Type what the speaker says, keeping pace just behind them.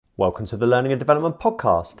Welcome to the Learning and Development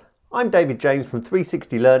Podcast. I'm David James from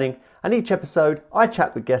 360 Learning, and each episode I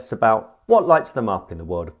chat with guests about what lights them up in the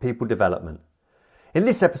world of people development. In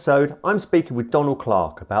this episode, I'm speaking with Donald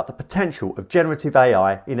Clark about the potential of generative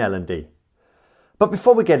AI in L&D. But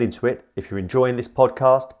before we get into it, if you're enjoying this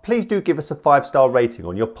podcast, please do give us a 5-star rating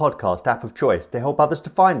on your podcast app of choice to help others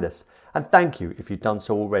to find us, and thank you if you've done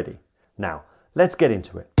so already. Now, let's get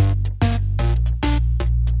into it.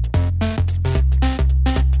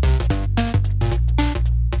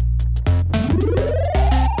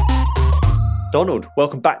 Donald,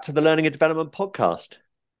 welcome back to the Learning and Development Podcast.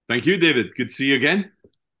 Thank you, David. Good to see you again.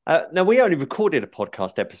 Now, we only recorded a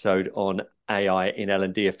podcast episode on AI in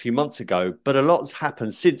L&D a few months ago, but a lot's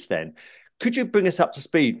happened since then. Could you bring us up to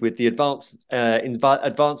speed with the advancements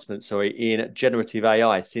in generative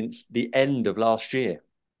AI since the end of last year?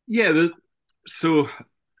 Yeah, so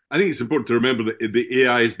I think it's important to remember that the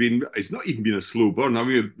AI it's not even been a slow burn. I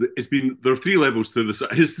mean, there are three levels to the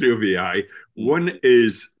history of AI. One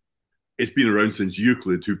is it's been around since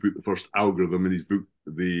Euclid, who put the first algorithm in his book.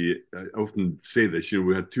 I often say this,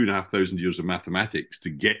 we had 2,500 years of mathematics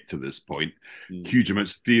to get to this point. Huge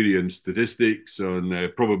amounts of theory and statistics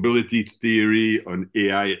on probability theory, on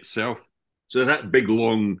AI itself. So that big,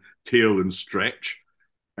 long tail and stretch,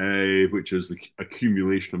 which is the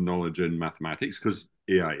accumulation of knowledge in mathematics, because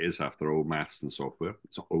AI is, after all, maths and software.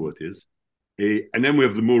 It's not all it is. And then we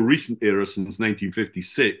have the more recent era since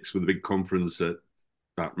 1956 with the big conference at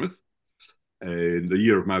Dartmouth. The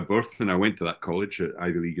year of my birth, and I went to that college at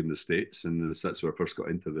Ivy League in the States, and that's where I first got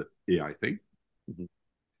into the AI thing.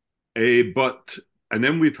 And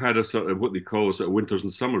then we've had a sort of what they call a sort of winters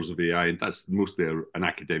and summers of AI, and that's mostly an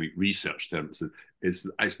academic research term. It's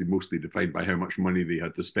actually mostly defined by how much money they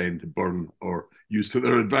had to spend to burn or use to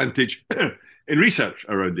their advantage in research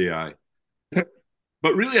around AI.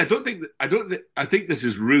 But really, I think this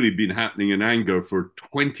has really been happening in anger for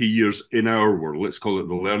 20 years in our world. Let's call it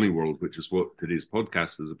the learning world, which is what today's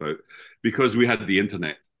podcast is about, because we had the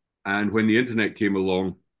internet. And when the internet came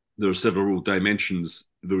along, there were several dimensions.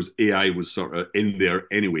 AI was sort of in there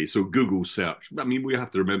anyway. So Google search, I mean, we have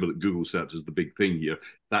to remember that Google search is the big thing here.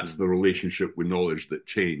 That's the relationship with knowledge that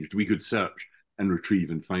changed. We could search and retrieve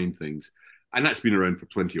and find things. And that's been around for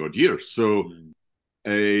 20 odd years. So,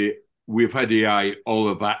 we've had AI all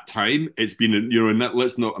of that time. It's been, and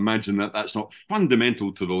let's not imagine that that's not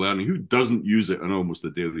fundamental to the learning. Who doesn't use it on almost a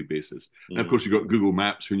daily basis? And of course, you've got Google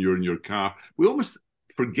Maps when you're in your car. We almost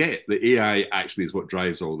forget that AI actually is what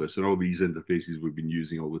drives all this. And all these interfaces we've been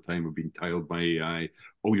using all the time have been tiled by AI.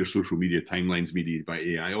 All your social media timelines mediated by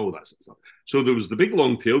AI, all that sort of stuff. So there was the big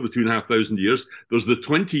long tail, the 2,500 years. There's the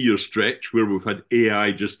 20-year stretch where we've had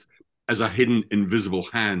AI just as a hidden, invisible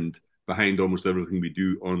hand behind almost everything we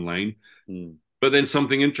do online. But then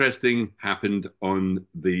something interesting happened on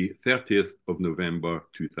the 30th of November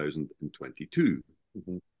 2022,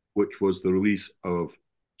 which was the release of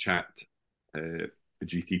Chat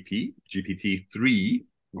GPT-3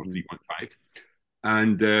 or 3.5.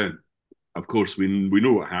 And of course, we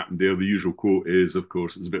know what happened there. The usual quote is, of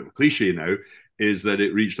course, it's a bit of a cliche now, is that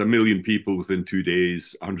it reached 1 million people within 2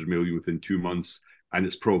 days, 100 million within 2 months, and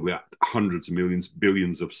it's probably at hundreds of millions,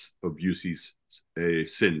 billions of uses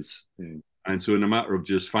since. And so in a matter of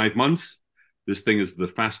just 5 months, this thing is the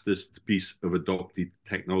fastest piece of adopted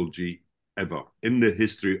technology ever in the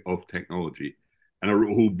history of technology. And I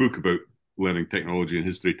wrote a whole book about learning technology and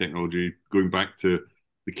history of technology, going back to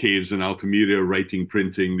the caves in Altamira, writing,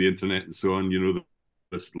 printing, the internet, and so on,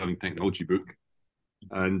 this learning technology book.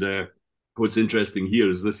 And what's interesting here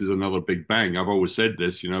is this is another big bang. I've always said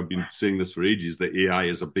this, I've been saying this for ages, that AI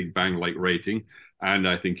is a big bang like writing, and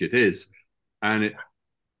I think it is. And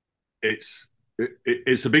it's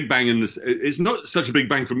a big bang in this. It's not such a big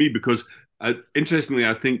bang for me because, interestingly,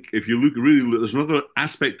 I think if you look really, there's another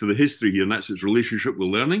aspect to the history here, and that's its relationship with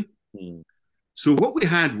learning. So what we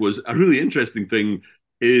had was a really interesting thing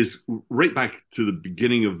is right back to the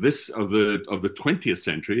beginning of the 20th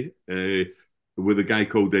century, with a guy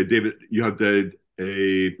called David. You had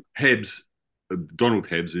Hebbs, Donald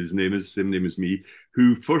Hebbs, his name is same name as me,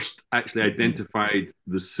 who first actually identified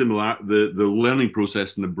the learning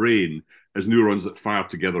process in the brain as neurons that fire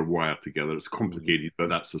together, wire together. It's complicated, but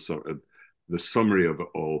that's the sort of the summary of it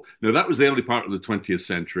all. Now, that was the early part of the 20th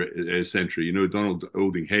century. Donald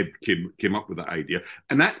Olding Hebb came up with that idea,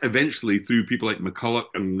 and that eventually, through people like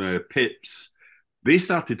McCulloch and Pips, they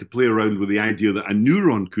started to play around with the idea that a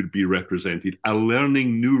neuron could be represented, a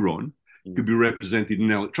learning neuron could be represented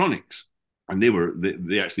in electronics. And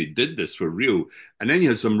they actually did this for real. And then you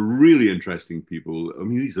had some really interesting people. I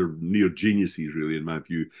mean, these are near geniuses, really, in my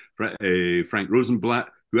view. Frank Rosenblatt,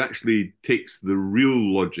 who actually takes the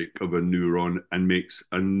real logic of a neuron and makes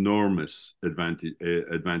enormous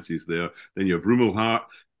advances there. Then you have Rumelhart,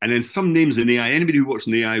 and then some names in AI. Anybody who works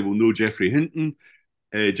in AI will know Geoffrey Hinton.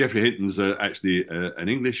 Geoffrey Hinton's actually an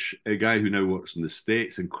English guy who now works in the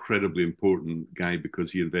States. Incredibly important guy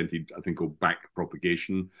because he invented, I think, called back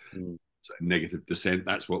propagation, negative descent.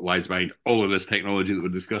 That's what lies behind all of this technology that we're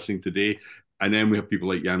discussing today. And then we have people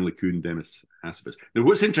like Jan LeCun, Demis Hassabis. Now,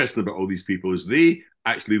 what's interesting about all these people is they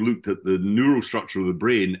actually looked at the neural structure of the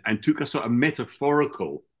brain and took a sort of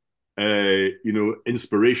metaphorical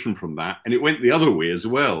inspiration from that. And it went the other way as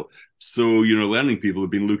well. So, learning people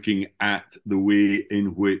have been looking at the way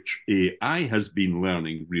in which AI has been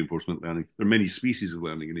learning, reinforcement learning. There are many species of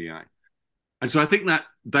learning in AI. And so I think that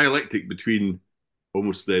dialectic between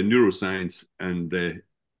almost the neuroscience and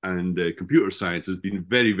computer science has been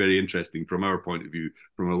very, very interesting from our point of view,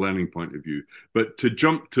 from a learning point of view. But to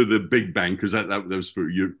jump to the Big Bang, because that was for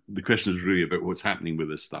you, the question is really about what's happening with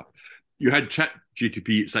this stuff. You had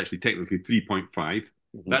ChatGPT, it's actually technically 3.5.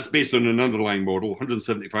 Mm-hmm. That's based on an underlying model,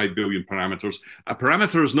 175 billion parameters. A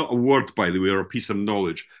parameter is not a word, by the way, or a piece of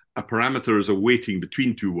knowledge. A parameter is a weighting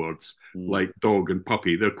between two words, like dog and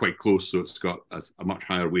puppy. They're quite close, so it's got a much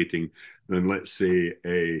higher weighting than, let's say,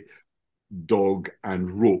 a dog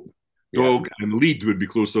and rope. Dog and lead would be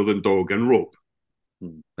closer than dog and rope.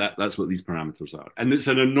 That's what these parameters are. And it's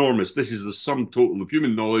this is the sum total of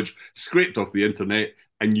human knowledge scraped off the internet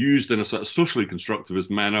and used in a sort of socially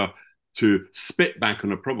constructivist manner to spit back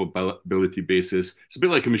on a probability basis. It's a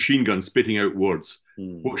bit like a machine gun spitting out words.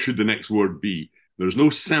 What should the next word be? There's no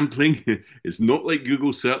sampling. It's not like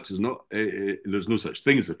Google search. There's no such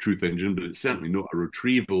thing as a truth engine, but it's certainly not a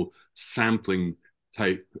retrieval sampling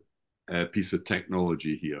type piece of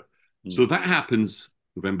technology here. So that happens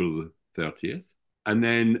November the 30th. And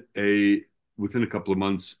then within a couple of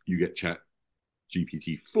months, you get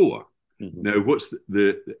GPT-4. Now, what's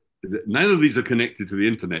neither of these are connected to the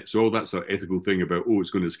internet. So all that sort of ethical thing about,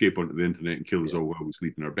 it's going to escape onto the internet and kill us all while we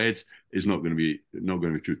sleep in our beds is not going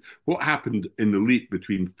to be true. What happened in the leap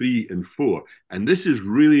between 3 and 4? And this is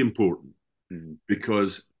really important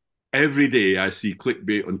because every day I see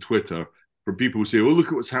clickbait on Twitter from people who say, look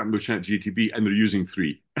at what's happened with ChatGPT, and they're using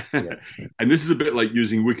 3. And this is a bit like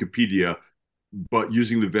using Wikipedia, but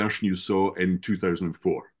using the version you saw in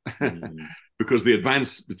 2004. Because the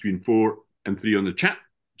advance between 4 and 3 on the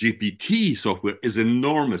ChatGPT software is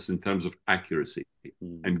enormous in terms of accuracy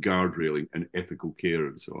and guardrailing and ethical care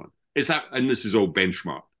and so on. And this is all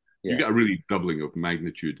benchmarked. You get a really doubling of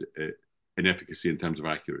magnitude in efficacy in terms of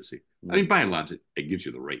accuracy. I mean, by and large, it gives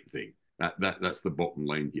you the right thing. That's the bottom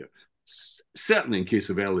line here. Certainly in case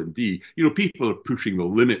of L&D, people are pushing the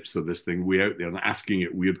limits of this thing way out there and asking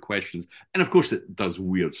it weird questions. And of course, it does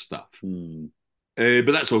weird stuff.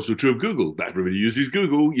 But that's also true of Google. But everybody uses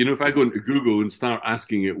Google. If I go into Google and start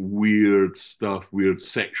asking it weird stuff, weird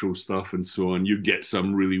sexual stuff and so on, you get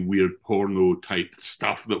some really weird porno type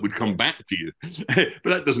stuff that would come back to you. But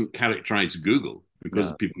that doesn't characterize Google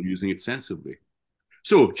because people are using it sensibly.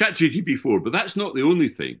 So ChatGPT-4, but that's not the only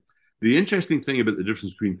thing. The interesting thing about the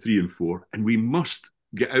difference between 3 and 4, and we must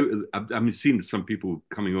get out of, I've seen some people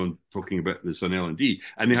coming on talking about this on L&D,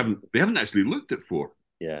 and they haven't actually looked at 4.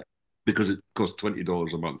 Because it costs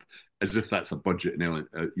 $20 a month, as if that's a budget in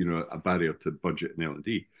a barrier to budget in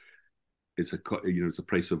L&D. It's a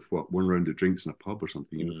price of one round of drinks in a pub or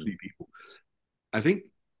something. 3 people. I think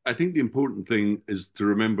the important thing is to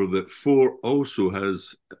remember that 4 also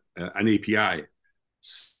has an API,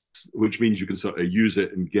 which means you can sort of use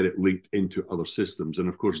it and get it linked into other systems. And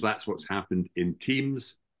of course, that's what's happened in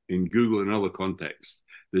Teams, in Google, and other contexts.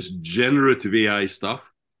 This generative AI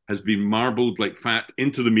stuff has been marbled like fat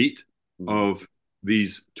into the meat of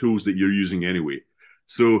these tools that you're using anyway.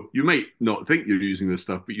 So you might not think you're using this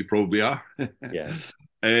stuff, but you probably are.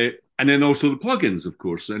 And then also the plugins, of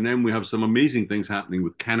course. And then we have some amazing things happening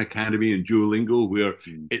with Khan Academy and Duolingo, where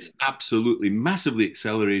it's absolutely massively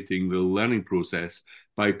accelerating the learning process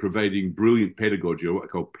by providing brilliant pedagogy, or what I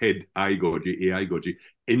call pedagogy, AI-gogy,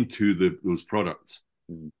 into those products.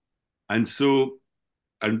 And so,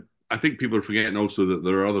 and I think people are forgetting also that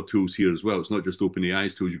there are other tools here as well. It's not just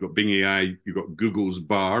OpenAI's tools. You've got Bing AI, you've got Google's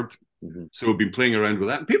Bard. So we've been playing around with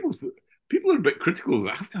that. And people are a bit critical of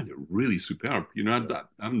that. I found it really superb.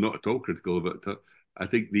 I'm not at all critical of it. I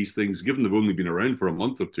think these things, given they've only been around for a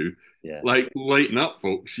month or two, like lighten up,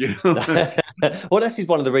 folks. Well, this is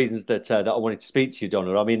one of the reasons that I wanted to speak to you,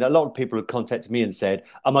 Donald. I mean, a lot of people have contacted me and said,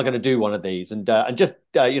 "Am I going to do one of these?" And just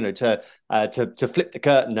to flip the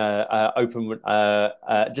curtain open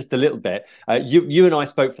just a little bit. You and I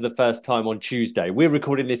spoke for the first time on Tuesday. We're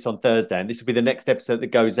recording this on Thursday, and this will be the next episode that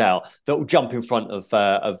goes out that will jump in front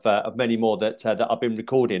of many more that I've been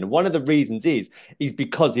recording. And one of the reasons is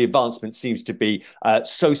because the advancement seems to be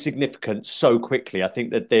so significant so quickly. I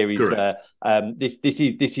think that there is Correct.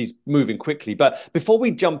 this is moving quickly. But before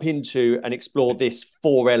we jump into and explore this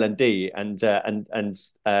for L&D and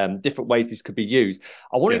different ways this could be used,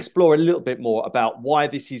 I want to Yeah. explore a little bit more about why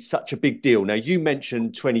this is such a big deal. Now, you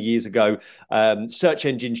mentioned 20 years ago, search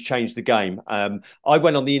engines changed the game. I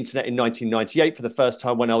went on the internet in 1998 for the first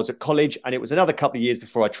time when I was at college, and it was another couple of years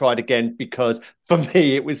before I tried again because for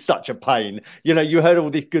me it was such a pain. You heard all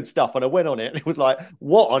this good stuff, and I went on it, and it was like,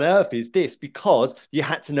 what on earth is this? Because you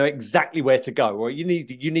had to know exactly where to go, or you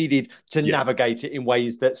needed to Yeah. navigate it in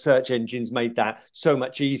ways that search engines made that so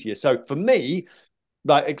much easier. So for me,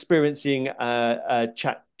 like experiencing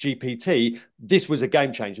chat GPT, this was a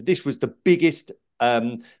game changer. This was the biggest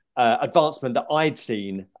advancement that I'd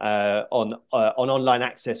seen on online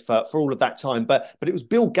access for all of that time. But it was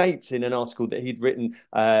Bill Gates in an article that he'd written,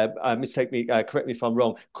 correct me if I'm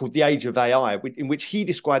wrong, called "The Age of AI," in which he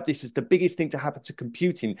described this as the biggest thing to happen to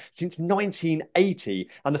computing since 1980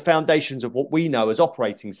 and the foundations of what we know as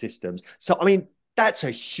operating systems. So I mean, that's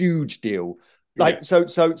a huge deal. Yeah. So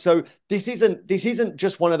this isn't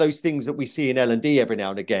just one of those things that we see in L&D every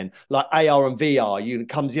now and again, like AR and VR. You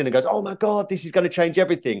comes in and goes, "Oh my God, this is going to change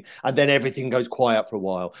everything," and then everything goes quiet for a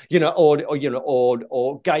while.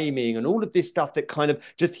 Or gaming and all of this stuff that kind of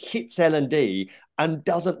just hits L&D and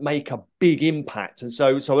doesn't make a big impact. And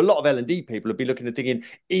so a lot of L&D people will be looking and thinking,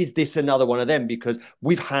 "Is this another one of them?" Because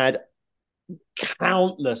we've had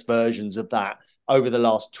countless versions of that over the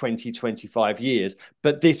last 20, 25 years.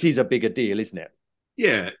 But this is a bigger deal, isn't it?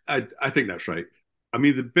 Yeah, I think that's right. I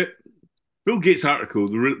mean, Bill Gates article,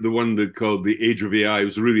 the one that called "The Age of AI,"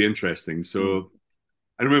 was really interesting. Mm. So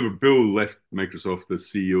I remember Bill left Microsoft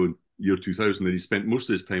as CEO in year 2000, and he spent most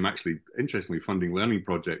of his time actually, interestingly, funding learning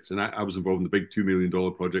projects. And I was involved in the big $2 million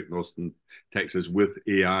project in Austin, Texas, with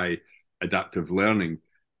AI adaptive learning.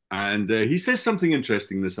 And he says something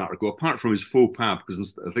interesting in this article, apart from his faux pas,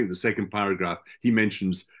 because I think the second paragraph he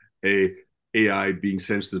mentions a AI being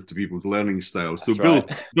sensitive to people's learning styles. So,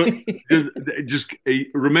 That's Bill, right. just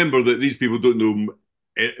remember that these people don't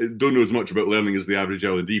know as much about learning as the average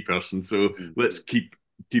L&D person. So let's keep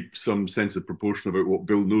some sense of proportion about what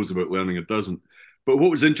Bill knows about learning or doesn't. But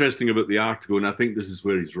what was interesting about the article, and I think this is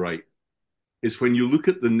where he's right, is when you look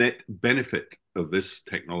at the net benefit of this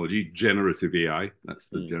technology, generative AI, that's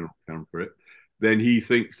the general term for it, then he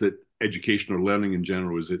thinks that education or learning in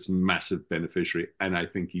general is its massive beneficiary. And I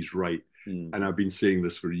think he's right. And I've been saying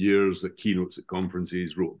this for years at keynotes at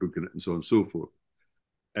conferences, wrote a book on it, and so on and so forth.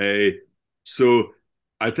 So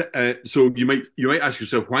so you might ask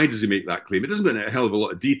yourself, why does he make that claim? It doesn't go into a hell of a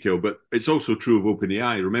lot of detail, but it's also true of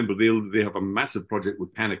OpenAI. Remember, they have a massive project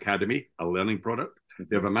with Khan Academy, a learning product.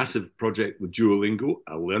 They have a massive project with Duolingo,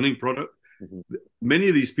 a learning product. Many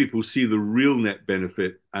of these people see the real net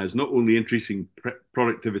benefit as not only increasing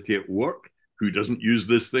productivity at work, who doesn't use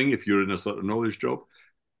this thing if you're in a sort of knowledge job,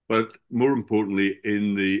 but more importantly,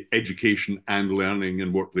 in the education and learning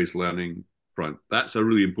and workplace learning front. That's a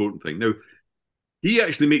really important thing. Now, he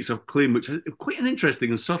actually makes a claim, which is quite an interesting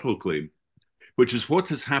and subtle claim, which is what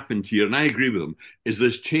has happened here, and I agree with him, is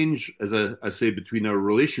this change, as I say, between our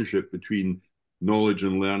relationship between knowledge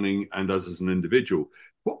and learning and us as an individual.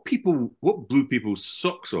 What blew people's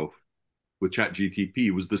socks off with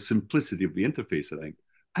ChatGTP was the simplicity of the interface, I think.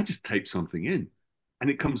 I just type something in and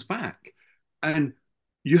it comes back. And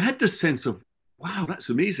you had this sense of, wow, that's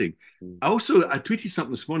amazing. I tweeted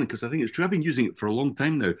something this morning because I think it's true. I've been using it for a long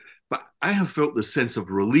time now, but I have felt this sense of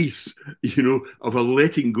release, of a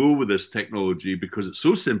letting go with this technology because it's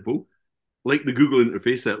so simple, like the Google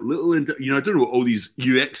interface, that little, I don't know what all these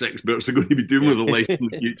UX experts are going to be doing with the lights in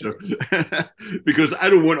the future, because I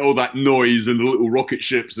don't want all that noise and the little rocket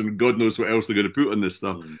ships and God knows what else they're going to put on this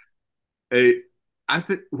stuff. I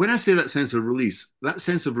think when I say that sense of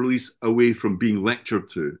release away from being lectured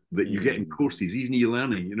to, that you get in courses, even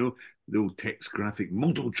e-learning, the old text graphic,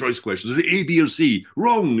 multiple choice questions, is it A, B, or C?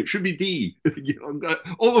 Wrong, it should be D.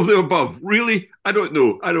 All of the above. Really? I don't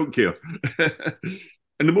know. I don't care.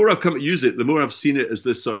 And the more I've come to use it, the more I've seen it as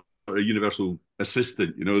this sort of universal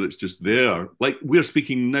assistant, that's just there. Like we're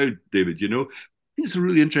speaking now, David, I think it's a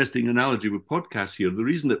really interesting analogy with podcasts here. The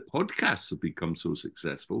reason that podcasts have become so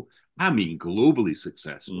successful, I mean globally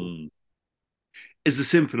successful, is the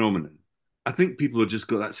same phenomenon. I think people have just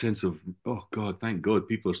got that sense of, oh God, thank God,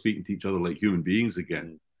 people are speaking to each other like human beings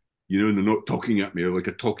again. Mm. And they're not talking at me like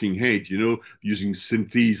a talking head, using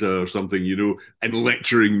synthesa or something, and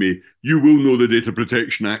lecturing me. You will know the Data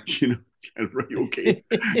Protection Act, right? Okay.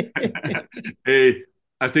 uh,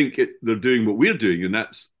 I think they're doing what we're doing, and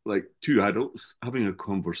that's like two adults having a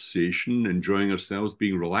conversation, enjoying ourselves,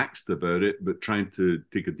 being relaxed about it, but trying to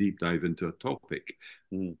take a deep dive into a topic.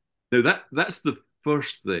 Mm. Now that's the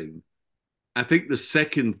first thing. I think the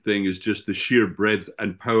second thing is just the sheer breadth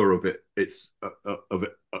and power of it. It's of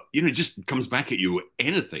it, it just comes back at you with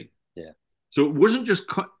anything. Yeah. So it wasn't just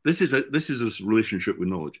this is a relationship with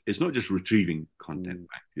knowledge. It's not just retrieving content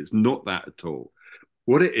back. It's not that at all.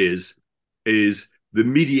 What it is the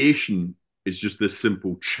mediation is just this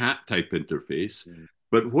simple chat type interface.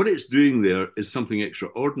 But what it's doing there is something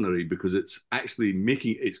extraordinary because it's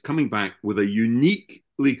coming back with a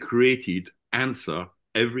uniquely created answer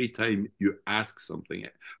every time you ask something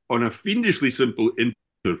on a fiendishly simple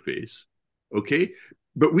interface. Okay.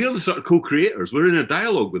 But we are the sort of co-creators. We're in a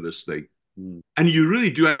dialogue with this thing. And you really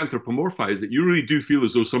do anthropomorphize it. You really do feel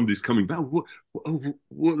as though somebody's coming back. What's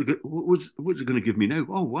it going to give me now?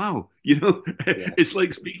 Oh, wow. Yeah. It's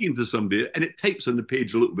like speaking to somebody and it types on the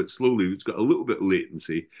page a little bit slowly. It's got a little bit of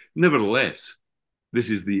latency. Nevertheless, this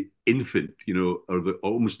is the infant, or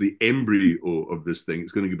almost the embryo of this thing.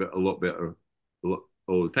 It's going to get a lot better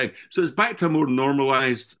all the time. So it's back to a more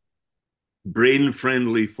normalized,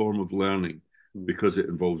 brain-friendly form of learning because it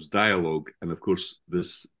involves dialogue. And of course,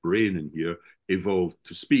 this brain in here evolved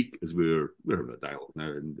to speak as we're having a dialogue now.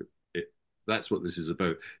 And that's what this is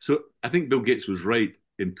about. So I think Bill Gates was right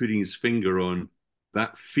in putting his finger on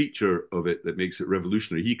that feature of it that makes it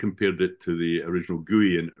revolutionary. He compared it to the original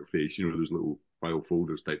GUI interface, those little file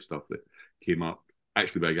folders type stuff that came up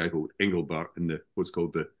actually by a guy called Engelbart in what's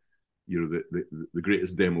called the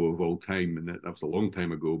greatest demo of all time, and that was a long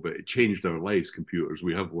time ago, but it changed our lives. Computers,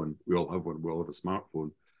 we have one, we all have one, we all have a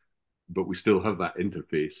smartphone, but we still have that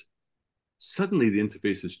interface. Suddenly the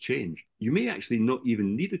interface has changed. You may actually not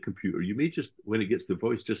even need a computer. You may just, when it gets to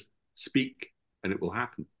voice, just speak and it will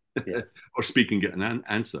happen. Yeah. Or speak and get an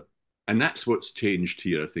answer. And that's what's changed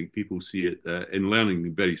here. I think people see it in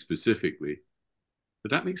learning very specifically.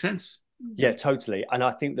 Did that make sense? Yeah, totally. And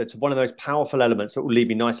I think that's one of those powerful elements that will lead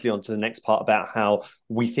me nicely on to the next part about how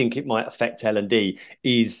we think it might affect L&D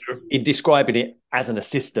is Sure. in describing it as an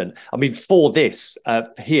assistant. I mean, for this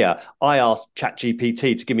here, I asked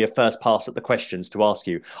ChatGPT to give me a first pass at the questions to ask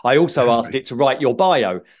you. I also asked it to write your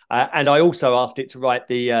bio, and I also asked it to write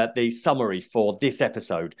the summary for this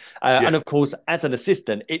episode. And of course, as an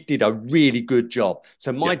assistant, it did a really good job.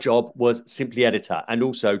 So my job was simply editor, and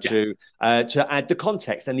also to add the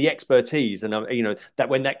context and the expertise, and that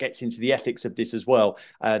when that gets into the ethics of this as well,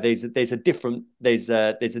 there's a different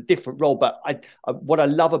role. But what I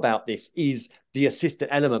love about this is the assistant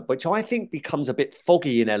element, which I think becomes a bit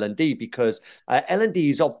foggy in L&D because L&D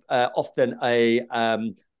is often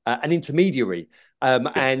an intermediary,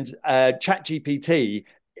 and ChatGPT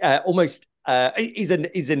almost is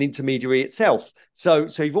an intermediary itself. So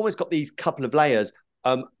you've almost got these couple of layers.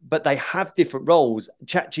 But they have different roles.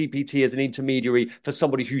 ChatGPT as an intermediary for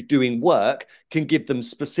somebody who's doing work can give them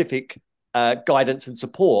specific guidance and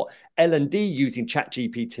support. L&D using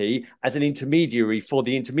ChatGPT as an intermediary for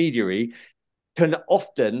the intermediary can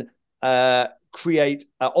often create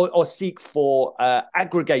or seek for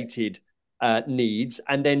aggregated needs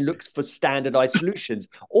and then looks for standardized solutions,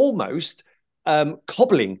 almost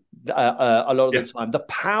cobbling a lot of the time the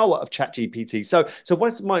power of ChatGPT. So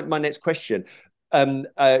what's my next question?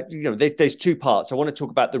 There's two parts. I want to talk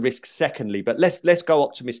about the risks secondly, but let's go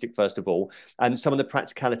optimistic first of all, and some of the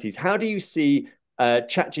practicalities. How do you see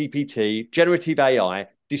ChatGPT, generative AI,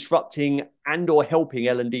 disrupting and or helping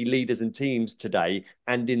L&D leaders and teams today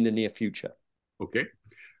and in the near future? Okay.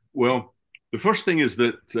 Well, the first thing is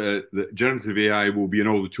that generative AI will be in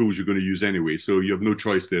all the tools you're going to use anyway. So you have no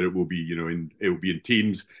choice there. It will be, it will be in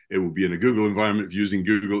Teams. It will be in a Google environment. If you're using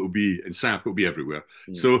Google, it will be in SAP. It will be everywhere.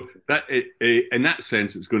 So that, in that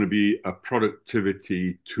sense, it's going to be a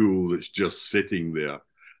productivity tool that's just sitting there.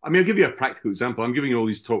 I mean, I'll give you a practical example. I'm giving all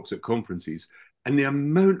these talks at conferences, and the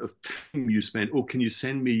amount of time you spend. Oh, can you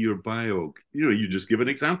send me your bio? You just give an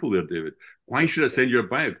example there, David. Why should I send you a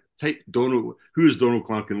bio? Type Donald, who is Donald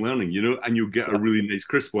Clark in learning, and you'll get a really nice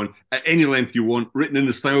crisp one at any length you want, written in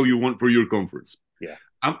the style you want for your conference. Yeah.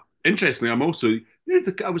 Interestingly, I'm also,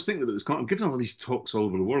 I was thinking about this. I'm giving all these talks all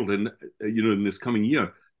over the world, and in this coming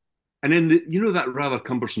year, and then that rather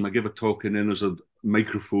cumbersome. I give a talk, and then there's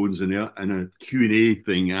microphones and a Q&A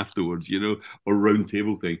thing afterwards, or round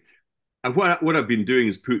table thing. And what I've been doing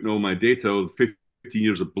is putting all my data, 15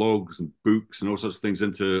 years of blogs and books and all sorts of things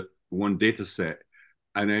into one data set,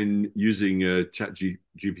 and then using chat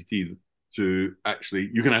GPT to actually,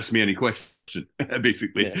 you can ask me any question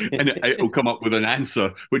basically, and it'll come up with an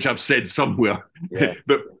answer which I've said somewhere.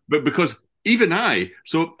 but because even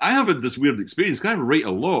so I have had this weird experience because I write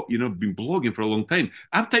a lot, I've been blogging for a long time.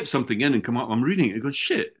 I've typed something in and come up, I'm reading it, and goes,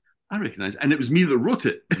 shit, I recognize it. And it was me that wrote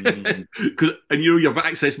it. And you've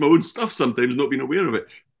accessed my own stuff sometimes, not being aware of it,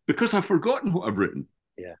 because I've forgotten what I've written.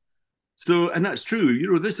 So, and that's true.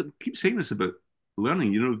 I keep saying this about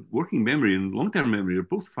learning, working memory and long-term memory are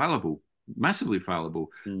both fallible, massively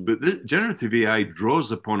fallible. But the generative AI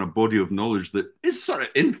draws upon a body of knowledge that is sort of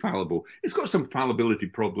infallible. It's got some fallibility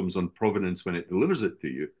problems on provenance when it delivers it to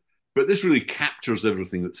you. But this really captures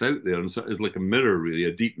everything that's out there, and so it's like a mirror, really,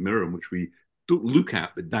 a deep mirror in which we don't look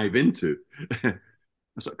at but dive into.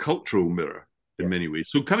 It's a cultural mirror in many ways.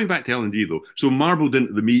 So coming back to L&D though, so marbled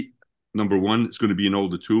into the meat, number one, it's going to be in all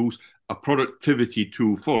the tools, a productivity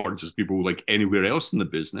tool for just people like anywhere else in the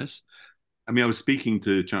business. I mean, I was speaking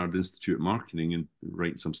to Chartered Institute of Marketing and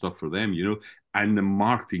writing some stuff for them, and the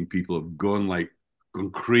marketing people have gone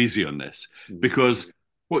crazy on this because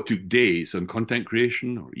what took days on content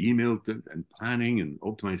creation or email and planning and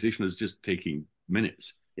optimization is just taking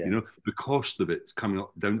minutes. The cost of it's coming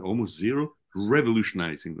up down to almost zero,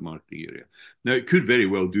 revolutionizing the marketing area. Now, it could very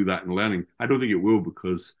well do that in learning. I don't think it will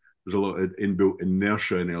because there's a lot of inbuilt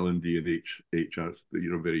inertia in L&D and HR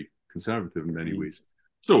that very conservative in many ways.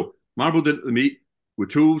 So, marbled into the meat with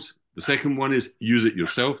tools. The second one is use it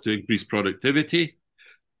yourself to increase productivity.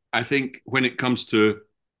 I think when it comes to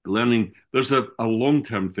learning, there's a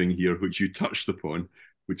long-term thing here, which you touched upon,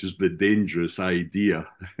 which is the dangerous idea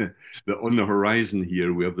that on the horizon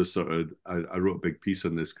here, we have this sort of, I wrote a big piece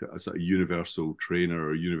on this, a sort of universal trainer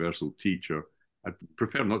or universal teacher. I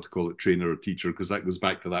prefer not to call it trainer or teacher because that goes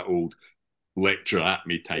back to that old lecture at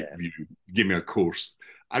me type view. Give me a course.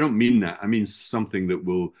 I don't mean that. I mean something that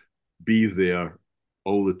will be there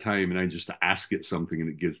all the time and I just ask it something and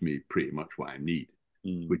it gives me pretty much what I need,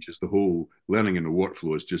 which is the whole learning in the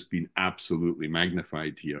workflow has just been absolutely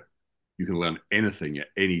magnified here. You can learn anything at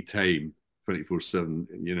any time,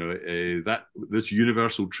 24/7. That this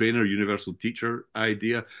universal trainer, universal teacher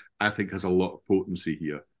idea, I think has a lot of potency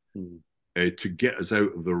here to get us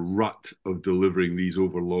out of the rut of delivering these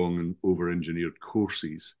overlong and over-engineered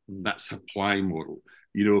courses. That supply model.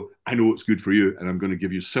 I know it's good for you, and I'm going to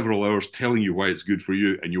give you several hours telling you why it's good for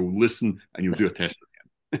you, and you'll listen and you'll do a test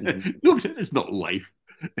again. No, it's not life.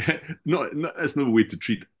 That's no way to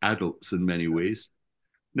treat adults in many ways.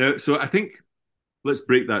 Now, so I think let's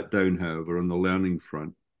break that down, however, on the learning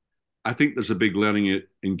front. I think there's a big learning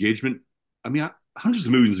engagement. I mean, hundreds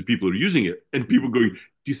of millions of people are using it, and people going,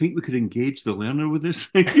 do you think we could engage the learner with this?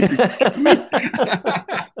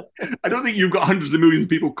 I don't think you've got hundreds of millions of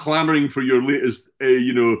people clamoring for your latest,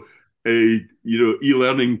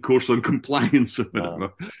 e-learning course on compliance or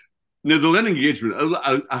whatever. Now, the learning engagement,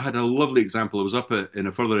 I had a lovely example. I was up in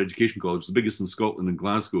a further education college, the biggest in Scotland, in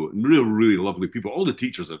Glasgow, and really, really lovely people. All the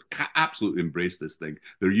teachers have absolutely embraced this thing.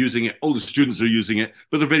 They're using it. All the students are using it,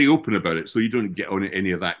 but they're very open about it. So you don't get on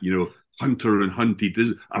any of that, hunter and hunted.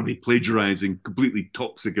 Are they plagiarizing? Completely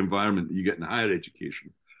toxic environment that you get in higher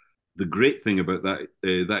education. The great thing about that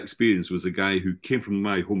experience was a guy who came from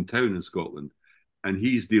my hometown in Scotland, and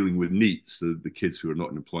he's dealing with NEETs, the kids who are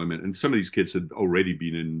not in employment. And some of these kids had already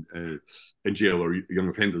been in jail or young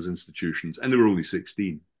offenders institutions, and they were only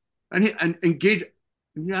 16. And engage.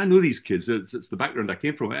 Yeah, I know these kids. It's the background I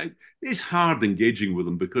came from. It's hard engaging with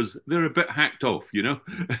them because they're a bit hacked off. There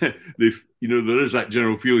is that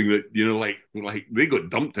general feeling that like they got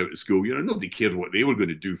dumped out of school. Nobody cared what they were going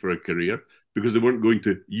to do for a career because they weren't going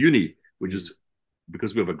to uni, which is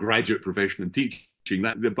because we have a graduate profession in teaching.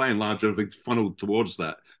 That by and large everything's funneled towards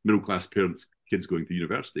that middle class parents, kids going to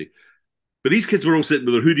university. But these kids were all sitting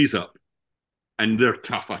with their hoodies up, and they're a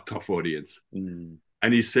tough audience. And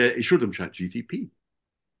he showed them ChatGPT.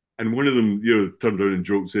 And one of them, turned around and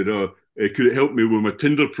joked, said, could it help me with my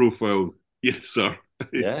Tinder profile? Yes, sir.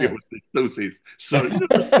 Yeah. It still says, sir,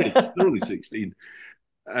 they're only 16.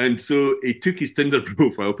 And so he took his Tinder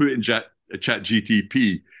profile, put it in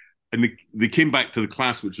ChatGPT, and they came back to the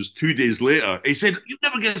class, which was 2 days later. He said, you'll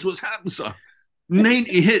never guess what's happened, sir.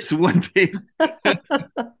 90 hits in one day.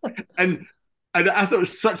 and I thought it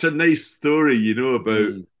was such a nice story,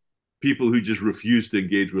 about people who just refuse to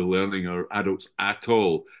engage with learning or adults at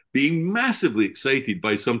all, being massively excited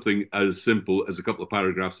by something as simple as a couple of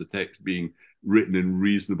paragraphs of text being written in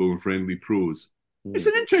reasonable and friendly prose. It's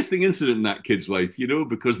an interesting incident in that kid's life,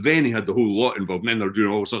 because then he had the whole lot involved, and then they're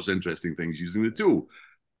doing all sorts of interesting things using the tool.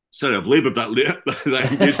 Sorry, I've laboured that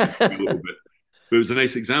engagement a little bit. But it was a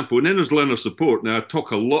nice example. And then there's learner support. Now I've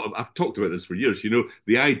talked about this for years,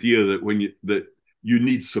 the idea that that you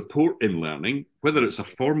need support in learning, whether it's a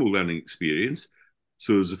formal learning experience.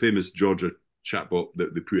 So there's a famous Georgia chatbot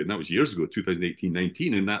that they put in, that was years ago,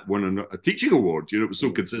 2018-19, and that won a teaching award. It was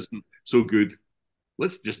so consistent, so good.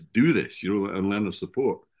 Let's just do this, and learner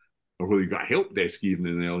support. Or whether you've got a help desk even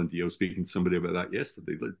in the L&D. I was speaking to somebody about that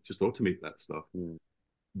yesterday. Let's just automate that stuff.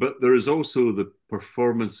 But there is also the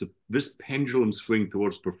performance, this pendulum swing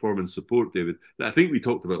towards performance support, David, that I think we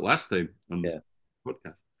talked about last time on the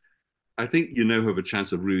podcast. I think you now have a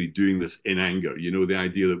chance of really doing this in anger. The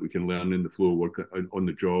idea that we can learn in the flow of work on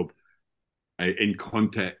the job, in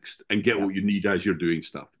context, and get what you need as you're doing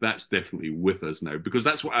stuff. That's definitely with us now, because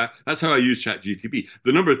that's how I use ChatGTP.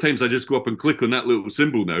 The number of times I just go up and click on that little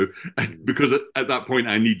symbol now, because at that point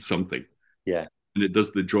I need something. Yeah. And it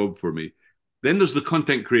does the job for me. Then there's the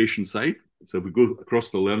content creation side. So we go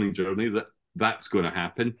across the learning journey, that's going to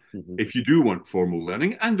happen. If you do want formal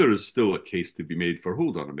learning, and there is still a case to be made for,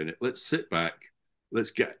 hold on a minute, let's sit back,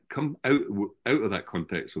 let's come out of that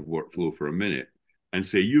context of workflow for a minute and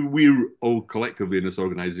say, we all collectively in this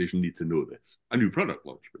organization need to know this. A new product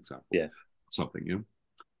launch, for example. Yeah. Something,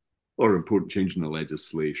 or important change in the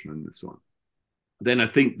legislation and so on. Then I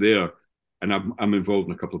think there, and I'm involved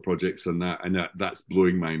in a couple of projects on that, and that's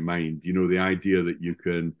blowing my mind. The idea that you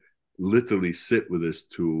can literally sit with this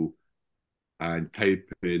tool and type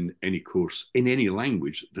in any course in any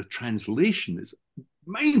language. The translation is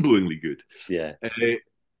mind-blowingly good. Yeah.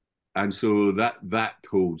 And so that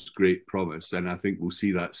holds great promise, and I think we'll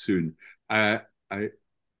see that soon. I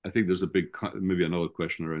think there's maybe another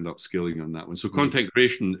question around upskilling on that one. So content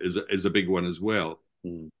creation is a big one as well.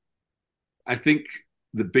 I think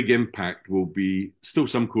the big impact will be still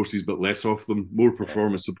some courses, but less of them, more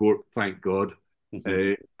performance support, thank God.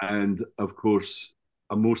 And of course,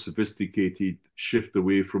 a more sophisticated shift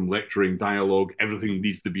away from lecturing, dialogue, everything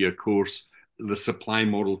needs to be a course, the supply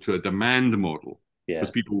model to a demand model,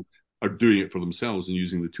 because people are doing it for themselves and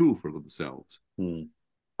using the tool for themselves.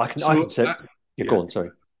 I can say, go on, sorry.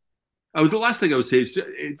 The last thing I would say is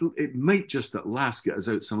it might just at last get us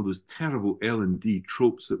out some of those terrible L&D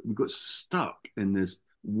tropes that we got stuck in this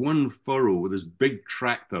one furrow with this big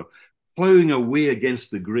tractor plowing away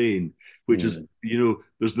against the grain, which is,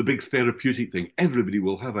 there's the big therapeutic thing. Everybody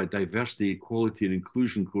will have a diversity, equality, and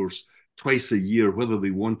inclusion course twice a year, whether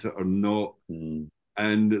they want it or not.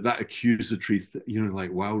 And that accusatory,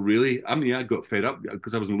 like, wow, really? I mean, I got fed up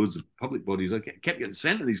because I was in loads of public bodies. I kept getting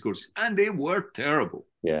sent to these courses, and they were terrible.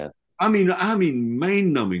 Yeah. I mean,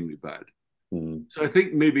 mind-numbingly bad. So I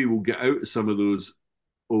think maybe we'll get out of some of those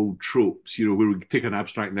old tropes, where we take an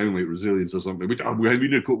abstract noun like resilience or something.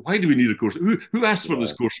 Why do we need a course? Who asked for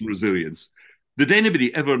this course on resilience? Did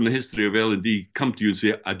anybody ever in the history of L&D come to you and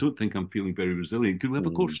say, I don't think I'm feeling very resilient? Could we have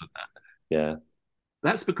a course on that? Yeah.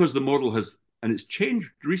 That's because the model has, and it's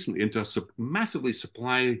changed recently into a massively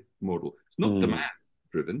supply model. It's not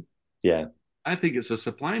demand-driven. Yeah. I think it's a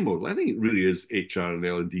supply model. I think it really is HR and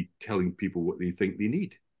L&D telling people what they think they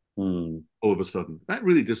need. All of a sudden. That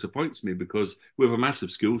really disappoints me, because we have a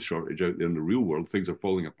massive skills shortage out there in the real world. Things are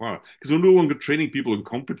falling apart because we're no longer training people in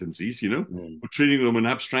competencies, We're training them in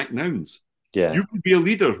abstract nouns. Yeah. You could be a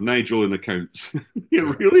leader, Nigel, in accounts.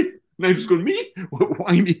 Really? Nigel's going, me?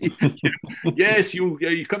 Why me? Yes, you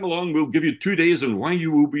come along, we'll give you 2 days on why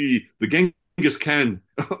you will be the Genghis Khan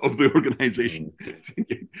of the organization.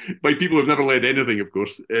 By people who've never led anything, of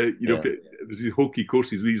course. There's these hokey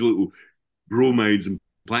courses, these little bromides and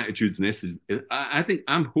platitudes and essays. I think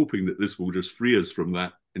I'm hoping that this will just free us from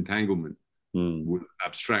that entanglement with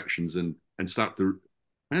abstractions and start to,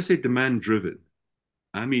 when I say demand driven,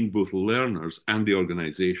 I mean both learners and the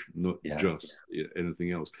organization, not just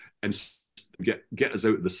anything else, and get us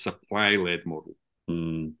out of the supply led model.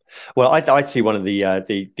 Well, I see one of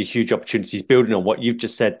the huge opportunities, building on what you've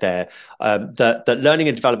just said there, that learning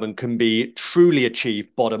and development can be truly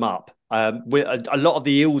achieved bottom up. With a lot of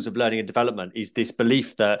the ills of learning and development is this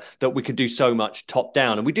belief that we could do so much top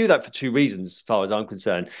down, and we do that for two reasons, as far as I'm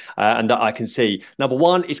concerned, and that I can see. Number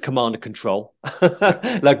one is command and control,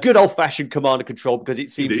 like good old fashioned command and control, because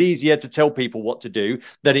it seems easier to tell people what to do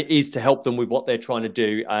than it is to help them with what they're trying to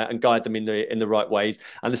do and guide them in the right ways.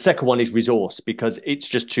 And the second one is resource, because it's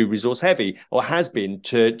just too resource heavy, or has been,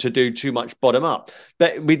 to do too much bottom up.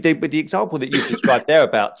 But with the example that you've described there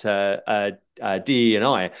about DE and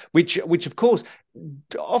I, which of course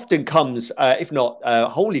often comes, if not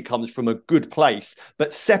wholly comes from a good place,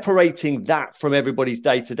 but separating that from everybody's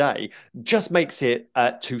day to day just makes it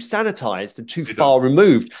too sanitized and too It far does.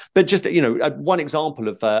 removed. But just one example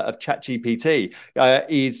of ChatGPT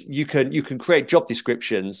is you can create job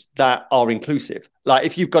descriptions that are inclusive. Like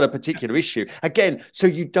if you've got a particular issue, again, so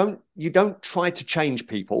you don't try to change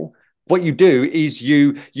people. What you do is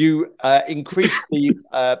you increase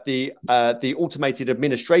the automated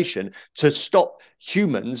administration to stop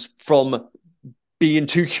humans from being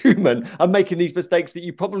too human and making these mistakes that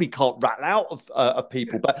you probably can't rattle out of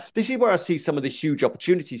people. But this is where I see some of the huge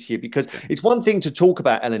opportunities here, because it's one thing to talk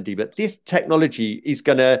about L&D, but this technology is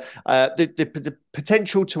going to the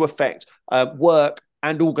potential to affect work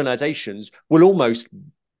and organizations will almost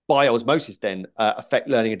by osmosis then affect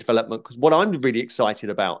learning and development. Because what I'm really excited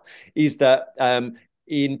about is that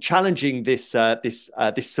in challenging this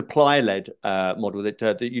supply-led model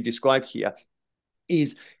that you described here,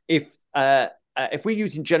 is if we're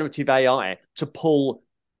using generative AI to pull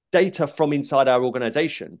data from inside our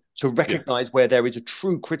organization to recognize where there is a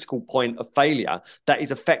true critical point of failure that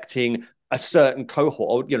is affecting a certain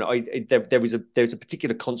cohort, or there's a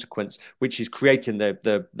particular consequence which is creating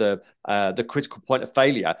the critical point of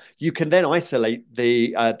failure. You can then isolate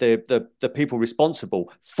the people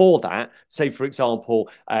responsible for that. Say, for example,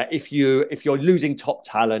 if you're losing top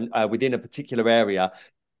talent within a particular area,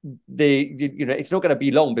 it's not going to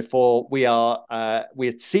be long before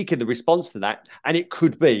we're seeking the response to that, and it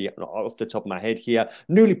could be, off the top of my head here,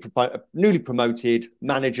 newly promoted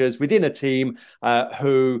managers within a team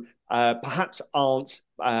who perhaps aren't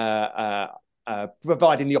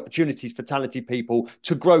providing the opportunities for talented people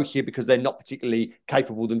to grow here because they're not particularly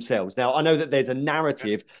capable themselves. Now, I know that there's a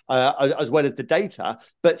narrative as well as the data,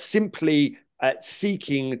 but simply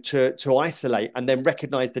seeking to isolate and then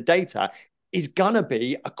recognize the data is going to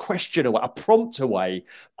be a question away, a prompt away.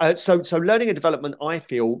 So learning and development, I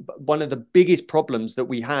feel, one of the biggest problems that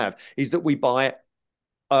we have is that we buy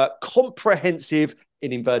comprehensive,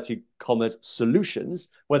 in inverted commas, solutions,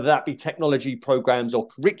 whether that be technology programs or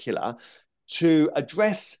curricula, to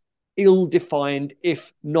address ill-defined,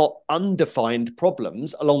 if not undefined,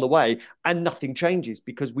 problems along the way, and nothing changes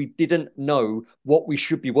because we didn't know what we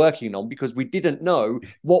should be working on, because we didn't know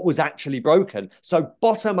what was actually broken. So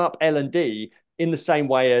bottom-up L&D, in the same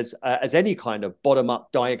way as any kind of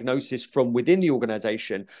bottom-up diagnosis from within the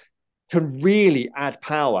organization, can really add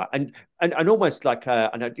power and almost like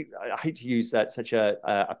and I hate to use such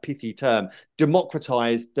a pithy term,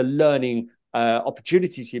 democratize the learning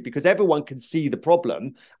opportunities here, because everyone can see the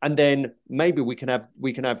problem, and then maybe we can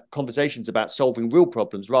have conversations about solving real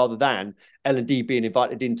problems rather than L&D being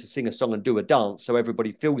invited in to sing a song and do a dance so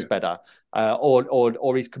everybody feels better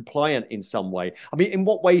or is compliant in some way. I mean, in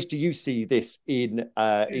what ways do you see this in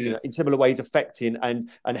similar ways affecting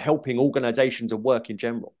and helping organizations and work in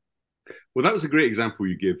general? Well, that was a great example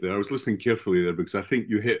you gave there. I was listening carefully there because I think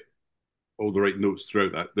you hit all the right notes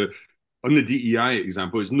throughout that. On the DEI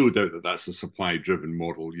example, it's no doubt that that's a supply-driven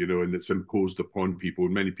model, and it's imposed upon people.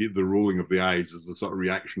 And many people, the rolling of the eyes is the sort of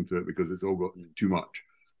reaction to it because it's all got too much.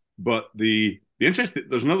 But the interesting,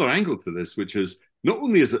 there's another angle to this, which is not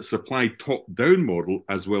only is it a supply top-down model,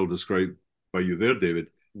 as well described by you there, David.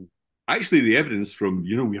 Actually, the evidence from,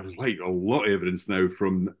 we have like a lot of evidence now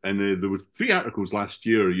from, and there were 3 articles last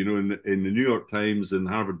year, in the New York Times and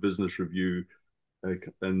Harvard Business Review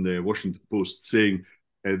and the Washington Post saying,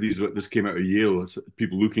 this came out of Yale,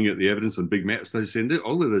 people looking at the evidence on big meta studies saying that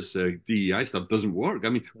all of this DEI stuff doesn't work. I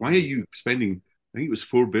mean, why are you spending, I think it was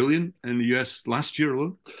 $4 billion in the US last year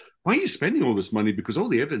alone? Why are you spending all this money? Because all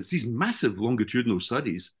the evidence, these massive longitudinal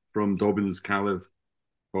studies from Dobbins, Califf,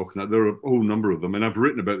 there are a whole number of them, and I've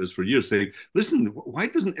written about this for years, saying, listen, why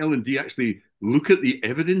doesn't L&D actually look at the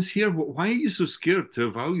evidence here? Why are you so scared to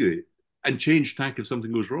evaluate and change tack if something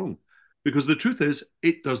goes wrong? Because the truth is,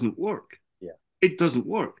 it doesn't work. Yeah. It doesn't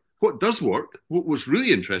work. What does work, what was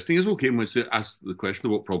really interesting is, okay, when I ask the question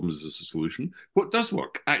of what problem is this a solution, what does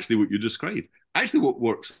work? Actually, what you described. Actually, what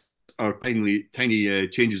works are tiny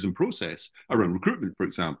changes in process around recruitment, for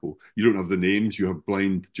example. You don't have the names, you have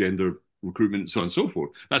blind gender recruitment, so on and so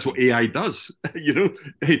forth. That's what AI does.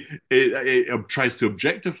 It tries to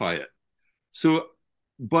objectify it. So,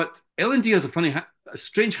 but L&D has a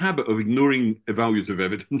strange habit of ignoring evaluative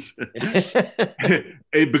evidence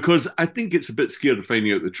because I think it's a bit scared of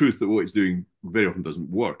finding out the truth that what it's doing very often doesn't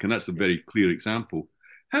work, and that's a very clear example.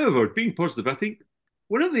 However, being positive, I think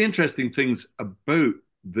one of the interesting things about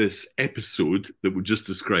this episode that we just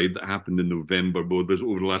described that happened in November, over the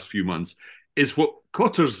last few months, is what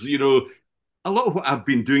Cotter's, a lot of what I've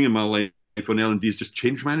been doing in my life on L&D is just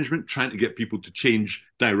change management, trying to get people to change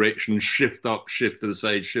direction, shift up, shift to the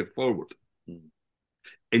side, shift forward. Mm.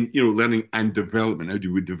 And, learning and development. How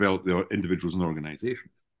do we develop the individuals and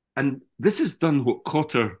organizations? And this has done what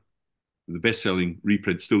Cotter, the best-selling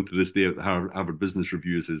reprint still to this day at the Harvard Business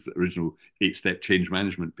Review, is his original 8-step change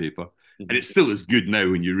management paper. Mm-hmm. And it's still as good now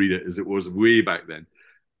when you read it as it was way back then.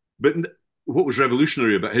 But what was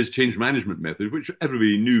revolutionary about his change management method, which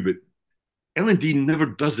everybody knew, but L&D never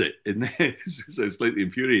does it, and it's slightly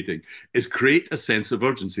infuriating, is create a sense of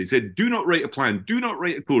urgency. He said, do not write a plan, do not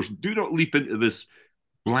write a course, do not leap into this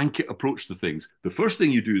blanket approach to things. The first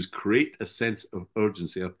thing you do is create a sense of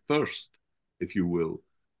urgency, a thirst, if you will,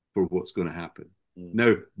 for what's going to happen. Mm.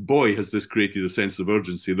 Now, boy, has this created a sense of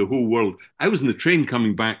urgency. The whole world. I was in the train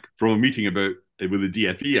coming back from a meeting with the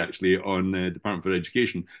DFE, actually, on Department for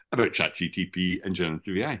Education, about ChatGTP and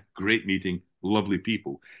Generative AI. Great meeting, lovely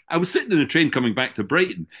people. I was sitting in a train coming back to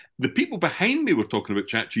Brighton. The people behind me were talking about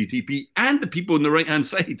ChatGTP, and the people on the right-hand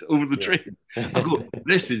side over the train. I go,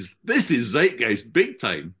 this is zeitgeist, big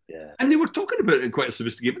time. Yeah. And they were talking about it in quite a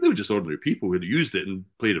sophisticated, but they were just ordinary people who had used it and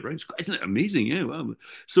played it around. Isn't it amazing? Yeah. Well,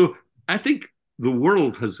 so I think the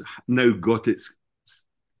world has now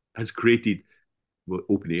has created, well,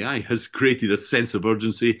 OpenAI has created a sense of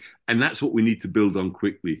urgency, and that's what we need to build on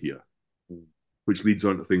quickly here, which leads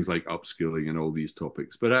on to things like upskilling and all these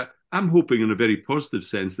topics. But I'm hoping in a very positive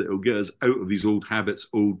sense that it'll get us out of these old habits,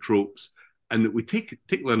 old tropes, and that we take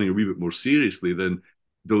learning a wee bit more seriously than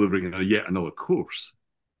delivering yet another course.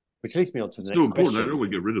 Which leads me on to the next question. Important. I don't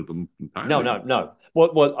want to get rid of them entirely. No.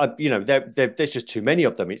 Well, there's just too many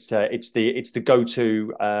of them. It's the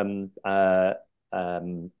go-to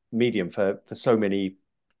medium for so many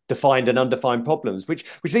defined and undefined problems. Which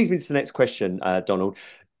leads me to the next question, Donald.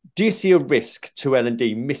 Do you see a risk to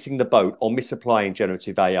L&D missing the boat or misapplying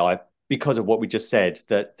generative AI because of what we just said,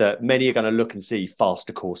 that many are going to look and see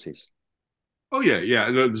faster courses? Oh,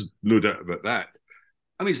 yeah. There's no doubt about that.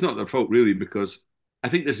 I mean, it's not their fault, really, because I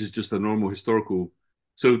think this is just a normal historical.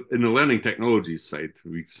 So in the learning technologies side,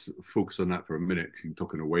 we focus on that for a minute. You can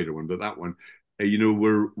talk in a wider one, but that one,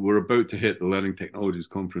 we're about to hit the Learning Technologies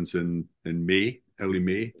Conference in May, early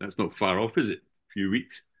May. That's not far off, is it? A few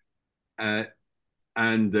weeks. And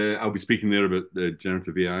I'll be speaking there about the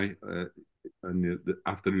generative AI on the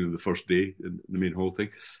afternoon of the first day in the main hall thing.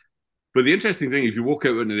 But the interesting thing, if you walk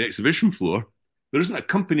out onto the exhibition floor, there isn't a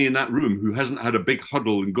company in that room who hasn't had a big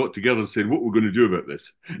huddle and got together and said, what we're going to do about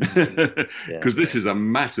this. Because this is a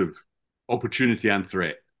massive opportunity and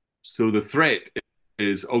threat. So the threat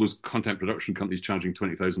is all those content production companies charging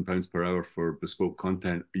 £20,000 per hour for bespoke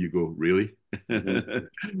content. You go, really?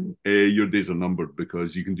 Mm-hmm. Your days are numbered,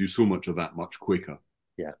 because you can do so much of that much quicker.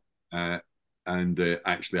 Yeah.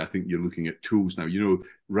 Actually, I think you're looking at tools now,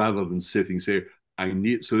 rather than sitting, say,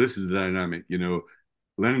 so this is the dynamic,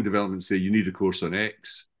 learning development say you need a course on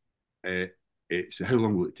X. It's how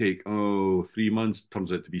long will it take? Oh, 3 months.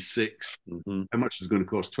 Turns out to be 6. Mm-hmm. How much is it going to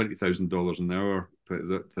cost? $20,000 an hour,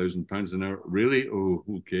 £20,000 an hour. Really? Oh,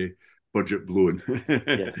 okay. Budget blown.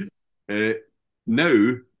 Yeah.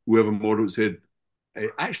 Now we have a model that said,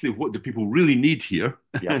 actually, what do people really need here?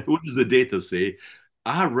 Yeah. What does the data say?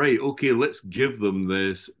 Right. Okay, let's give them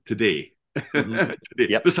this today. Mm-hmm.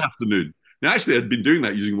 This afternoon. Now, actually, I'd been doing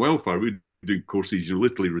that using Wildfire. We'd do courses,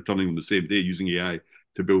 literally returning them the same day using AI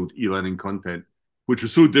to build e-learning content, which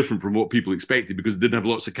was so different from what people expected, because it didn't have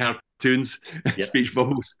lots of cartoons, speech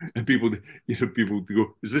bubbles, and people to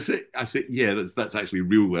go, is this it? I said, yeah, that's actually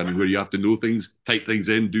real learning, where you have to know things, type things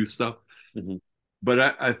in, do stuff. Mm-hmm.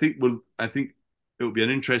 But I think it'll be an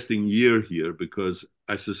interesting year here, because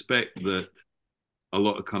I suspect that a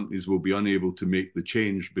lot of companies will be unable to make the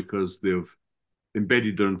change because they've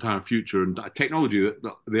embedded their entire future. And technology,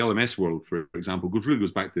 the LMS world, for example, really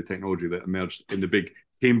goes back to the technology that emerged in the big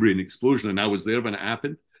Cambrian explosion. And I was there when it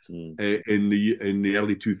happened in the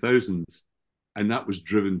early 2000s. And that was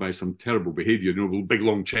driven by some terrible behavior, big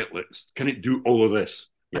long checklists. Can it do all of this?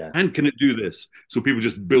 Yeah. And can it do this? So people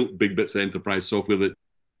just built big bits of enterprise software that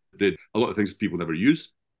did a lot of things people never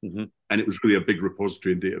use. Mm-hmm. And it was really a big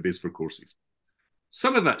repository and database for courses.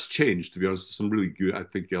 Some of that's changed, to be honest. Some really good. I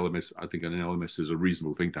think an LMS is a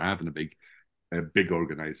reasonable thing to have in a big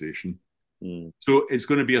organization. Mm. So it's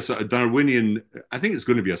going to be a sort of Darwinian. I think it's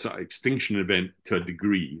going to be a sort of extinction event to a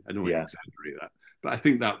degree. I don't want to exaggerate that, but I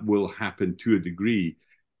think that will happen to a degree.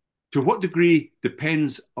 To what degree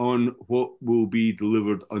depends on what will be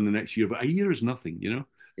delivered on the next year. But a year is nothing,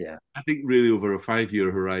 Yeah. I think really over a 5-year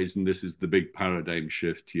horizon, this is the big paradigm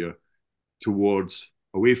shift here towards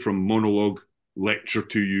away from monologue, lecture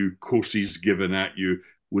to you, courses given at you,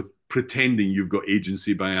 with pretending you've got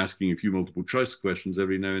agency by asking a few multiple choice questions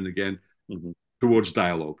every now and again, Hmm. towards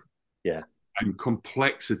dialogue Yeah. and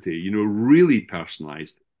complexity, really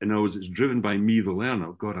personalized. In other words, it's driven by me, the learner.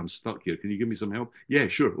 Oh, God, I'm stuck here. Can you give me some help? Yeah,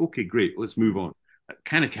 sure. Okay, great. Let's move on. At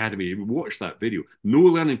Khan Academy, watch that video. No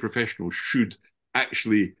learning professional should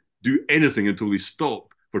actually do anything until they stop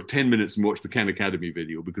for 10 minutes and watch the Khan Academy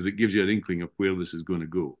video, because it gives you an inkling of where this is going to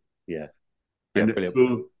go. Yeah. Yeah. And Brilliant.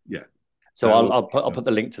 so, yeah. So I'll put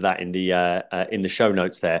the link to that in the show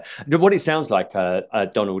notes there. What it sounds like,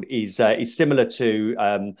 Donald, is similar to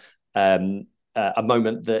a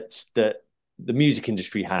moment that the music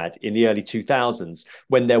industry had in the early 2000s,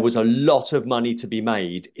 when there was a lot of money to be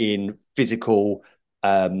made in physical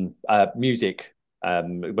music,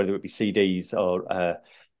 whether it be CDs or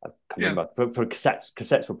I can't Yeah. remember. For cassettes,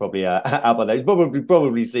 cassettes were probably out by those.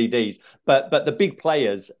 Probably CDs. But the big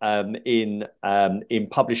players in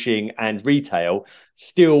publishing and retail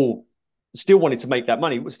still wanted to make that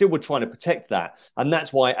money. Still were trying to protect that, and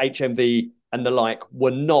that's why HMV and the like were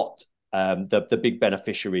not the big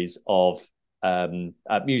beneficiaries of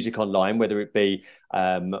music online, whether it be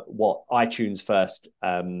what iTunes first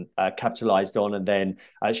capitalized on, and then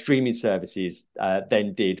streaming services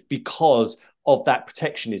then did, because of that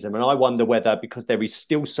protectionism. And I wonder whether, because there is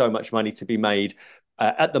still so much money to be made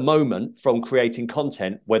at the moment from creating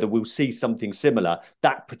content, whether we'll see something similar,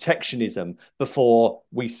 that protectionism, before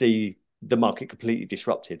we see the market completely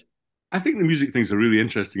disrupted. I think the music thing's a really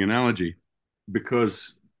interesting analogy,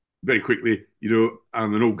 because very quickly,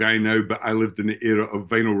 I'm an old guy now, but I lived in the era of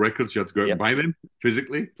vinyl records. You had to go out and Yep. buy them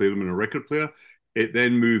physically, play them in a record player. It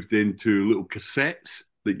then moved into little cassettes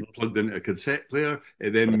that you plugged into a cassette player. It For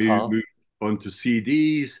then the moved car. onto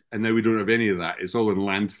CDs, and now we don't have any of that. It's all in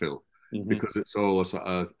landfill, Mm-hmm. because it's all a sort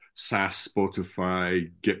of SaaS,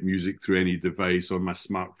 Spotify, get music through any device on my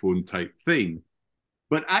smartphone type thing.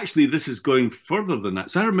 But actually, this is going further than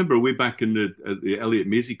that. So I remember way back in the Elliot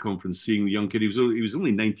Macy conference, seeing the young kid. He was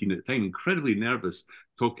only 19 at the time, incredibly nervous,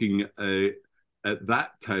 talking at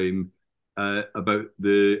that time about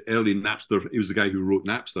the early Napster. He was the guy who wrote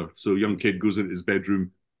Napster. So a young kid goes into his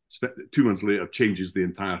bedroom. 2 months later, changes the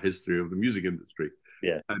entire history of the music industry.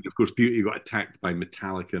 Yeah. And of course, he got attacked by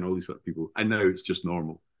Metallica and all these sort of people. And now it's just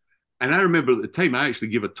normal. And I remember at the time I actually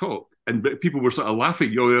gave a talk, and people were sort of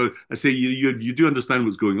laughing. I say, you do understand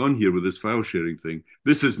what's going on here with this file sharing thing.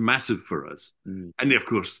 This is massive for us. Mm. And of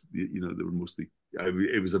course, they were mostly.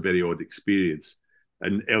 It was a very odd experience,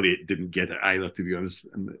 and Elliot didn't get it either, to be honest.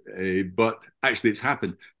 But actually, it's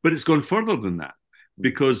happened. But it's gone further than that,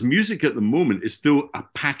 because music at the moment is still a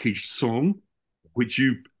packaged song, which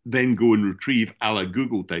you then go and retrieve a la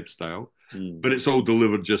Google type style, but it's all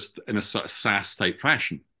delivered just in a sort of SaaS type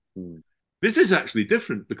fashion. This is actually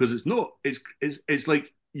different, because it's not. It's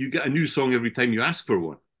like you get a new song every time you ask for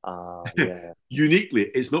one. Yeah. Uniquely,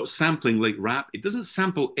 it's not sampling like rap. It doesn't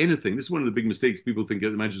sample anything. This is one of the big mistakes people think.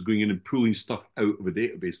 Imagine is going in and pulling stuff out of a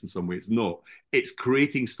database in some way. It's not. It's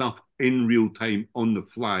creating stuff in real time, on the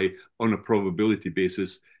fly, on a probability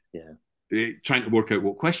basis. Yeah. Trying to work out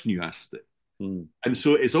what question you asked it. And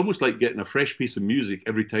so it's almost like getting a fresh piece of music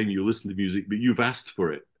every time you listen to music, but you've asked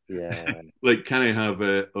for it. Yeah. Like, can I have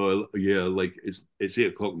like it's 8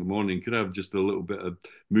 o'clock in the morning. Could I have just a little bit of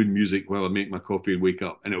mood music while I make my coffee and wake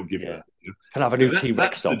up, and it'll give you that. Can I have a new T-Rex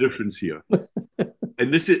That's song? the difference here.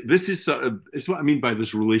 And this is sort of, it's what I mean by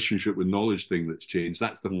this relationship with knowledge thing that's changed.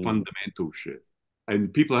 That's the fundamental shift.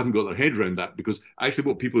 And people haven't got their head around that, because actually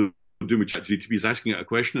what people do with ChatGPT is asking it a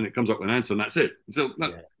question and it comes up with an answer, and that's it. So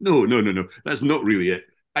no, that's not really it.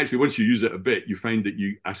 Actually, once you use it a bit, you find that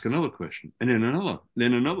you ask another question, and then another,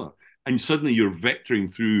 then another, and suddenly you're vectoring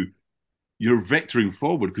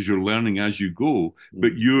forward, because you're learning as you go.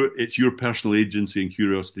 But it's your personal agency and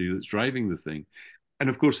curiosity that's driving the thing. And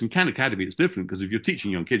of course, in Khan Academy, it's different, because if you're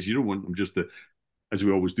teaching young kids, you don't want them just to, as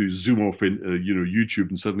we always do, zoom off in YouTube,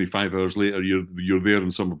 and suddenly 5 hours later you're there in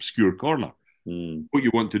some obscure corner. What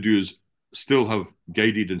you want to do is still have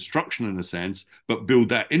guided instruction in a sense, but build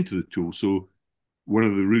that into the tool. So one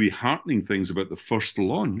of the really heartening things about the first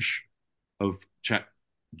launch of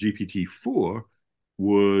ChatGPT-4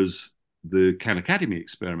 was the Khan Academy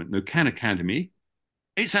experiment. Now, Khan Academy,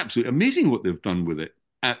 it's absolutely amazing what they've done with it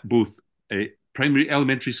at both primary,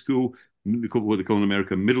 elementary school, what they call in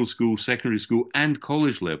America, middle school, secondary school, and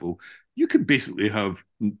college level. You could basically have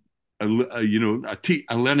a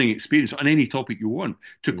learning experience on any topic you want,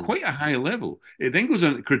 to quite a high level. It then goes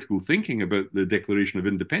on to critical thinking about the Declaration of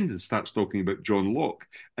Independence, starts talking about John Locke,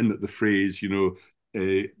 and that the phrase,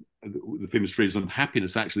 the famous phrase on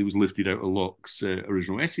happiness actually was lifted out of Locke's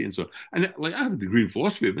original essay, and so on. And like, I have a degree in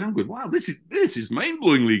philosophy, and I'm going, wow, this is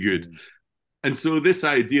mind-blowingly good. And so this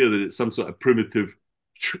idea that it's some sort of primitive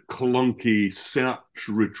clunky search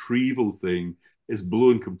retrieval thing is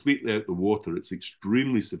blown completely out the water. It's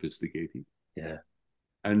extremely sophisticated. Yeah.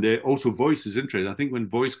 And also voice is interesting. I think when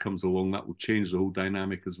voice comes along, that will change the whole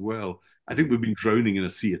dynamic as well. I think we've been drowning in a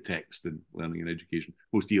sea of text in learning and education.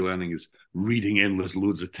 Most e-learning is reading endless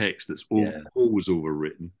loads of text that's always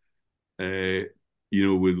overwritten,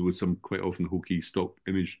 with some quite often hokey stock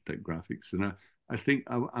image type graphics. And I think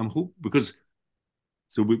I'm hope because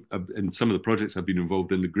in some of the projects I've been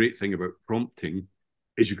involved in, the great thing about prompting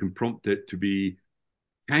is you can prompt it to be,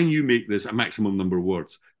 can you make this a maximum number of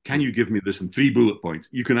words? Can you give me this in 3 bullet points?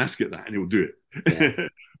 You can ask it that and it will do it. Yeah.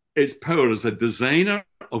 Its power as a designer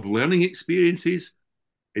of learning experiences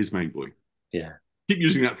is mind-blowing. Yeah. Keep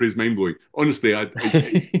using that phrase, mind-blowing. Honestly,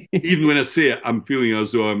 even when I say it, I'm feeling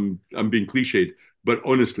as though I'm being cliched. But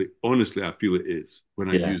honestly, I feel it is when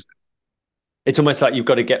I use it. It's almost like you've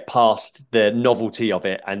got to get past the novelty of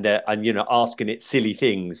it and asking it silly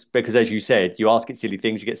things, because as you said, you ask it silly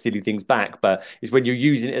things, you get silly things back. But it's when you're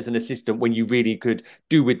using it as an assistant when you really could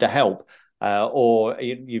do with the help, or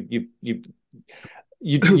you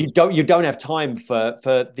don't have time for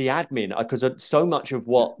the admin, because so much of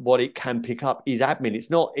what it can pick up is admin.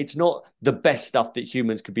 It's not the best stuff that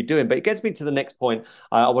humans could be doing. But it gets me to the next point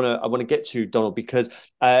I want to get to, Donald, because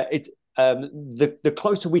it's the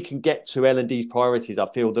closer we can get to L&D's priorities, I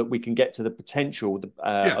feel that we can get to the potential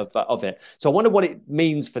of it. So I wonder what it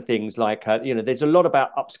means for things like there's a lot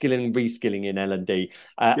about upskilling and reskilling in L&D,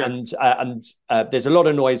 and there's a lot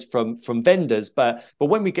of noise from vendors, but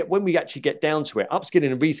when we actually get down to it,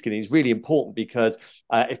 upskilling and reskilling is really important, because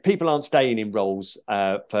if people aren't staying in roles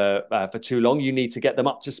for too long, you need to get them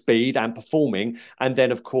up to speed and performing. And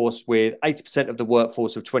then, of course, with 80% of the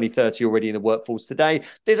workforce of 2030 already in the workforce today,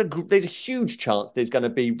 there's a huge chance there's going to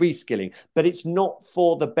be reskilling, but it's not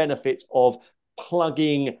for the benefits of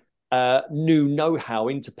plugging new know-how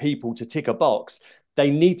into people to tick a box. They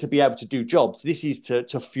need to be able to do jobs. This is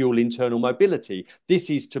to fuel internal mobility. This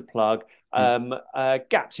is to plug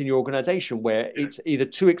gaps in your organization where it's either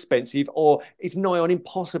too expensive or it's nigh on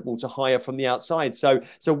impossible to hire from the outside. So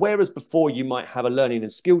whereas before you might have a learning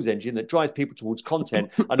and skills engine that drives people towards content,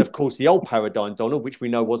 and of course the old paradigm, Donald, which we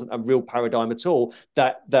know wasn't a real paradigm at all,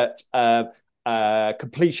 that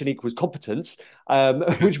completion equals competence,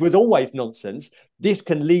 which was always nonsense. This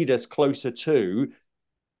can lead us closer to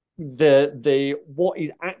the what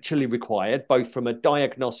is actually required, both from a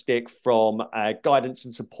diagnostic, from guidance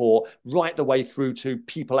and support, right the way through to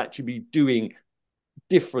people actually be doing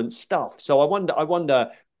different stuff. So I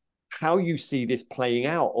wonder how you see this playing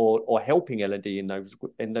out, or helping L&D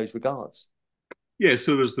in those regards. Yeah,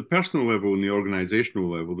 so there's the personal level and the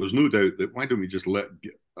organizational level. There's no doubt that why don't we just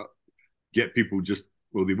get people just,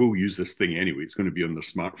 well, they will use this thing anyway. It's going to be on their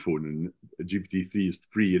smartphone, and GPT-3 is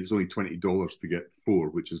free. It's only $20 to get 4,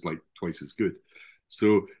 which is like twice as good.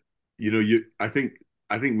 So, I think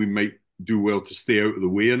we might do well to stay out of the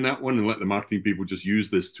way in that one and let the marketing people just use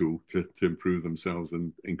this tool to improve themselves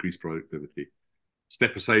and increase productivity.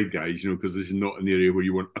 Step aside, guys, because this is not an area where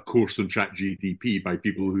you want a course on ChatGPT by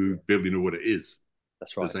people who barely know what it is.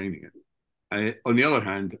 That's right. Designing it. On the other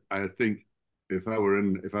hand, I think if I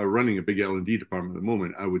were running a big L&D department at the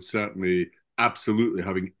moment, I would certainly absolutely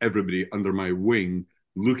having everybody under my wing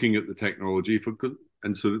looking at the technology.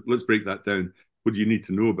 And so let's break that down. What do you need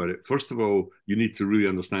to know about it? First of all, you need to really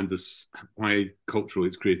understand this, why culturally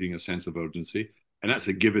it's creating a sense of urgency. And that's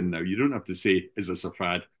a given now. You don't have to say, is this a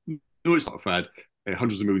fad? No, it's not a fad.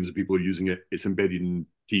 Hundreds of millions of people are using it. It's embedded in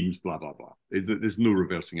teams, blah, blah, blah. There's no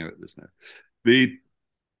reversing out of this now.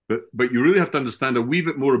 But you really have to understand a wee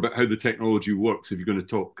bit more about how the technology works if you're going to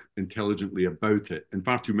talk intelligently about it. And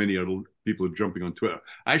far too many people are jumping on Twitter.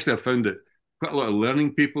 Actually, I've found that quite a lot of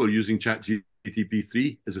learning people are using ChatGPT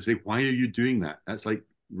 3. As I say, why are you doing that? That's like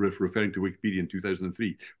referring to Wikipedia in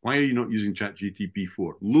 2003. Why are you not using ChatGPT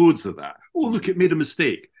 4? Loads of that. Oh, look, it made a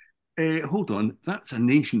mistake. Hold on, that's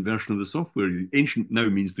an ancient version of the software. Ancient now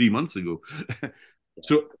means 3 months ago.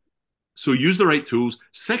 So use the right tools.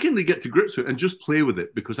 Secondly, get to grips with it and just play with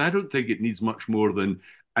it, because I don't think it needs much more than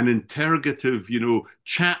an interrogative,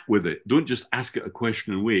 chat with it. Don't just ask it a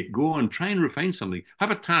question and wait. Go on, try and refine something.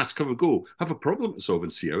 Have a task, have a goal, have a problem to solve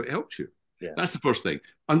and see how it helps you. Yeah. That's the first thing.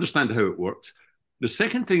 Understand how it works. The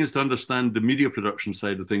second thing is to understand the media production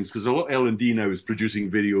side of things, because a lot of L&D now is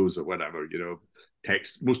producing videos or whatever,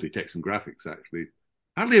 text, mostly text and graphics, actually.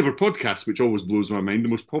 Hardly ever podcasts, which always blows my mind, the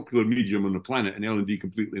most popular medium on the planet, and L&D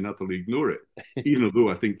completely and utterly ignore it, even though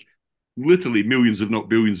I think literally millions, if not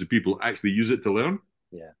billions of people actually use it to learn.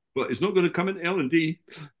 Yeah. But it's not going to come into L&D.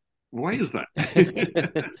 Why is that?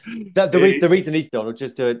 The reason is, Donald,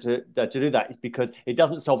 just to do that is because it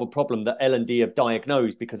doesn't solve a problem that L&D have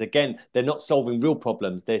diagnosed, because again, they're not solving real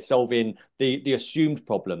problems, they're solving the assumed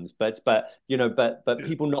problems. But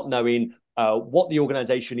people not knowing what the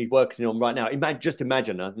organization is working on right now. Just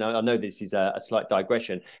imagine, I know this is a slight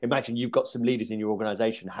digression. Imagine you've got some leaders in your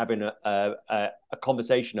organization having a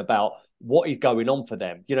conversation about what is going on for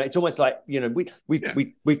them. It's almost like,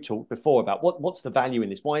 we've talked before about what's the value in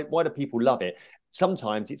this? Why do people love it?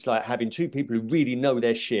 Sometimes it's like having two people who really know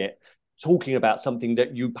their shit talking about something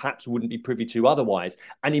that you perhaps wouldn't be privy to otherwise.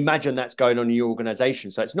 And imagine that's going on in your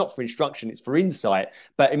organization. So it's not for instruction, it's for insight.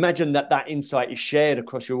 But imagine that insight is shared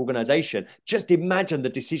across your organization. Just imagine the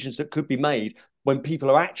decisions that could be made when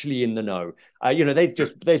people are actually in the know.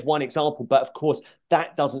 There's one example, but of course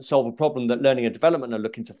that doesn't solve a problem that learning and development are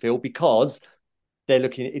looking to fill, because they're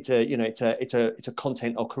looking, it's a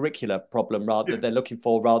content or curricular problem they're looking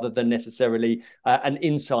for, rather than necessarily an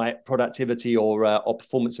insight, productivity, or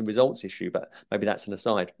performance and results issue. But maybe that's an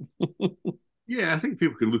aside. Yeah, I think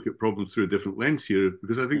people can look at problems through a different lens here,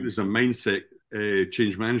 because I think there's a mindset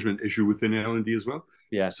change management issue within L&D as well.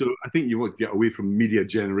 Yeah. So I think you want to get away from media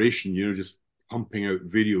generation, just pumping out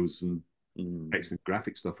videos and text and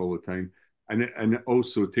graphic stuff all the time. And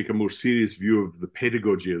also take a more serious view of the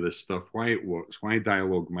pedagogy of this stuff, why it works, why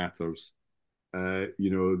dialogue matters. That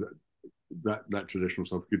traditional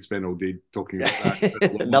stuff. We could spend all day talking about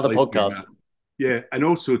that. Another podcast. Yeah, and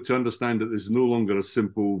also to understand that there's no longer a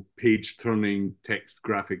simple page-turning text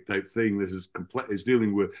graphic type thing. This is it's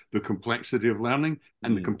dealing with the complexity of learning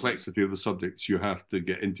and the complexity of the subjects you have to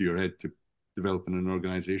get into your head to develop in an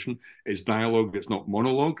organization. It's dialogue, it's not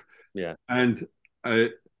monologue. Yeah. And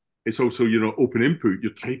it's also, open input.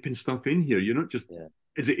 You're typing stuff in here. You're not just,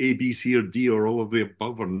 is it A, B, C, or D, or all of the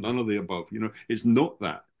above, or none of the above? It's not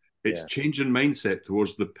that. It's changing mindset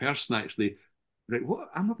towards the person actually, right,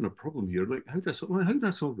 I'm having a problem here. Like, how do I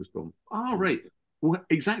solve this problem? Oh, right. Well,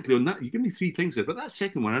 exactly on that. You give me three things there, but that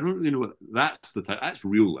second one, I don't really know what that's that's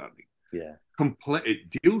real learning. Yeah.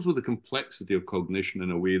 It deals with the complexity of cognition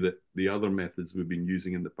in a way that the other methods we've been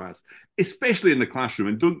using in the past, especially in the classroom.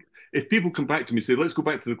 And if people come back to me and say, let's go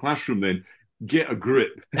back to the classroom then, get a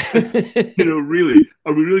grip. Really,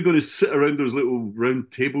 are we really going to sit around those little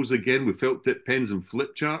round tables again with felt tip pens and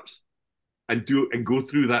flip charts and go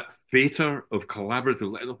through that theater of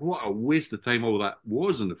collaborative? What a waste of time all that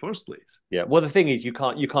was in the first place. Yeah. Well, the thing is, you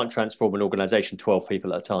can't transform an organization 12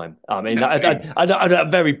 people at a time. I mean, at a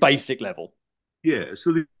very basic level. Yeah.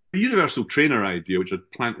 So the universal trainer idea, which I'd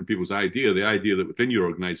plant in people's idea, the idea that within your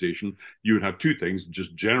organization, you would have two things,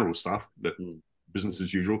 just general stuff that business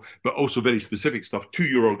as usual, but also very specific stuff to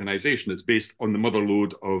your organization that's based on the mother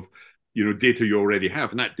lode of data you already have.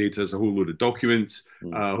 And that data is a whole load of documents,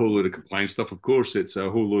 a whole load of compliance stuff, of course. It's a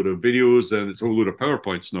whole load of videos, and it's a whole load of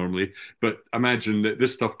PowerPoints normally. But imagine that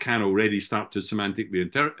this stuff can already start to semantically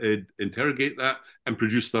interrogate that and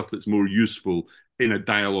produce stuff that's more useful in a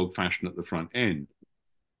dialogue fashion at the front end.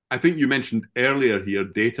 I think you mentioned earlier here,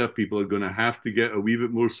 data. People are going to have to get a wee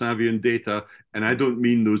bit more savvy in data. And I don't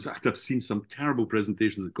mean those. I've seen some terrible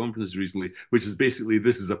presentations at conferences recently, which is basically,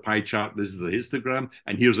 this is a pie chart, this is a histogram,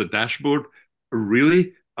 and here's a dashboard.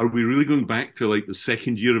 Really? Are we really going back to like the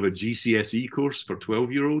second year of a GCSE course for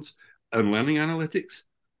 12-year-olds and learning analytics?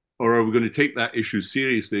 Or are we going to take that issue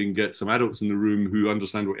seriously and get some adults in the room who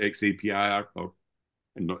understand what XAPI are,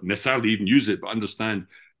 and not necessarily even use it, but understand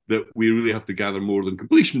that we really have to gather more than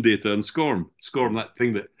completion data and SCORM, that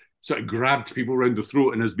thing that sort of grabbed people around the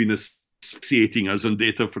throat and has been asphyxiating us on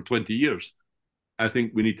data for 20 years. I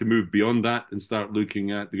think we need to move beyond that and start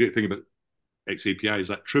looking at the great thing about XAPI is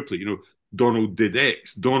that triplet. Donald did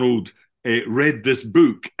X. Donald read this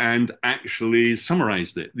book and actually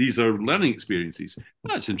summarized it. These are learning experiences.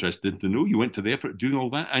 That's interesting to know. You went to the effort of doing all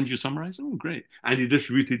that and you summarized it. Oh, great. And he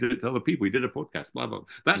distributed it to other people. He did a podcast, blah, blah.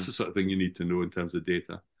 That's the sort of thing you need to know in terms of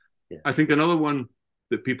data. Yeah. I think another one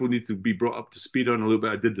that people need to be brought up to speed on a little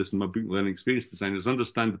bit, I did this in my book, Learning Experience Design, is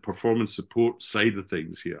understand the performance support side of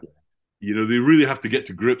things here. Yeah. They really have to get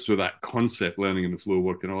to grips with that concept, learning in the flow of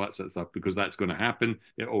work and all that sort of stuff, because that's going to happen.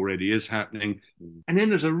 It already is happening. And then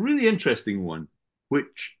there's a really interesting one,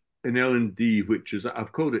 which in L&D, which is,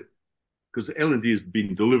 I've called it, because L&D has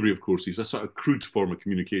been delivery of courses, a sort of crude form of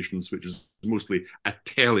communications, which is mostly an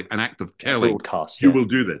act of telling. Broadcast, you will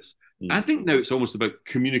do this. I think now it's almost about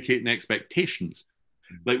communicating expectations.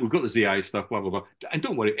 Like, we've got this AI stuff, blah, blah, blah. And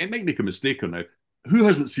don't worry, it might make a mistake on now. who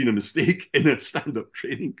hasn't seen a mistake in a stand-up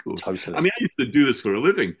training course? Totally. I mean, I used to do this for a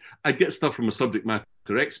living. I'd get stuff from a subject matter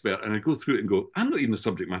expert, and I'd go through it and go, I'm not even a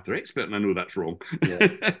subject matter expert, and I know that's wrong. Yeah,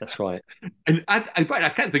 that's right. And in fact, I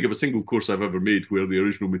can't think of a single course I've ever made where the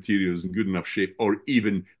original material is in good enough shape, or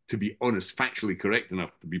even, to be honest, factually correct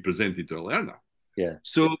enough to be presented to a learner. Yeah.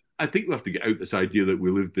 So I think we have to get out this idea that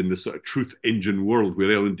we lived in this sort of truth engine world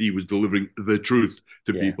where L&D was delivering the truth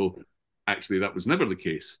to people. Actually, that was never the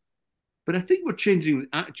case. But I think we're changing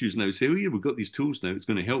attitudes now. Say, oh, yeah, we've got these tools now. It's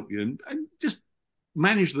going to help you. And just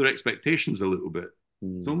manage their expectations a little bit.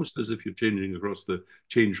 It's almost as if you're changing across the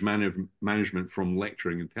change management from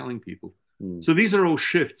lecturing and telling people. So these are all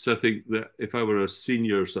shifts, I think, that if I were a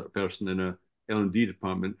senior sort of person in a L&D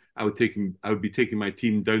department, I would be taking my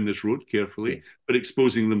team down this road carefully, but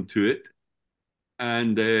exposing them to it.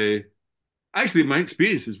 And actually, my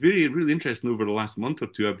experience is really interesting over the last month or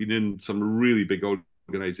two. I've been in some really big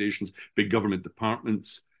organizations, big government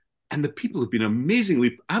departments, and the people have been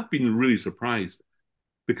I've been really surprised,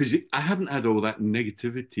 because I haven't had all that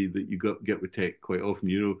negativity that you get with tech quite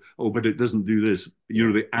often. Oh, but it doesn't do this.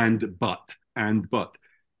 The and but.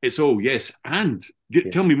 It's yes, and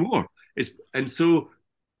tell me more. And so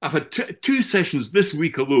I've had two sessions this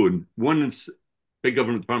week alone. One in big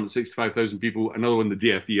government department, 65,000 people. Another one, the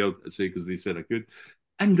DFE, I'd say, because they said I could.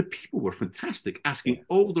 And the people were fantastic, asking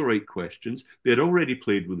all the right questions. They had already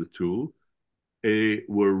played with the tool.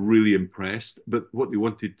 Were really impressed, but what they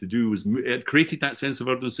wanted to do was it had created that sense of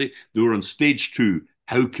urgency. They were on stage 2.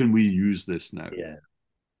 How can we use this now? Yeah,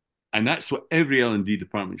 and that's what every L&D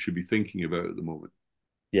department should be thinking about at the moment.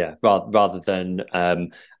 Yeah, rather than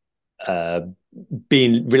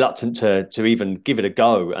being reluctant to even give it a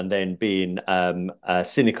go, and then being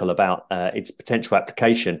cynical about its potential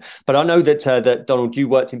application. But I know that Donald, you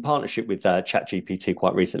worked in partnership with ChatGPT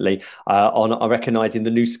quite recently on recognizing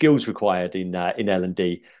the new skills required in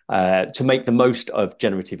L&D to make the most of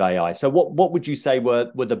generative AI. So what would you say were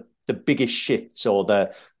the biggest shifts, or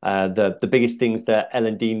the biggest things that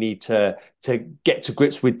L&D need to get to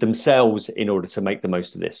grips with themselves in order to make the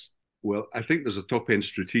most of this? Well, I think there's a top-end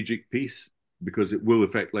strategic piece, because it will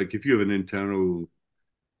affect, like, if you have an internal...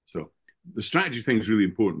 So the strategy thing is really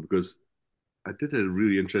important, because I did a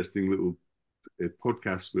really interesting little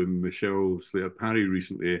podcast with Michelle Slater-Parry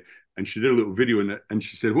recently, and she did a little video in it, and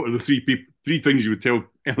she said, what are the three things you would tell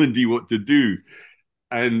L&D what to do?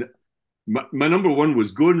 And my number one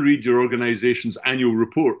was, go and read your organization's annual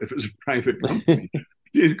report if it's a private company.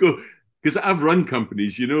 Because I've run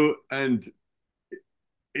companies, and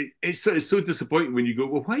it's so disappointing when you go,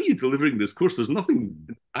 well, why are you delivering this course? There's nothing.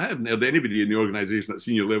 I haven't heard anybody in the organization at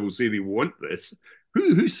senior level say they want this.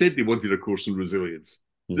 Who said they wanted a course on resilience?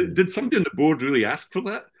 Did somebody on the board really ask for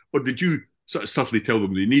that? Or did you sort of subtly tell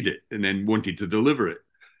them they need it and then wanted to deliver it?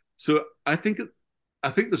 So I think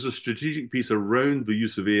there's a strategic piece around the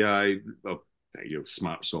use of AI,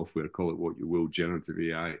 smart software, call it what you will, generative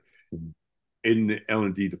AI, in the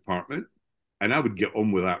L&D department. And I would get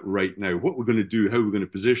on with that right now. What we're going to do, how we're going to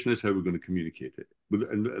position this, how we're going to communicate it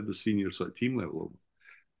at the senior sort of team level.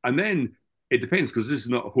 And then it depends, because this is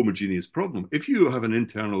not a homogeneous problem. If you have an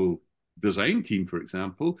internal design team, for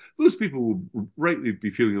example, those people will rightly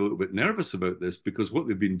be feeling a little bit nervous about this, because what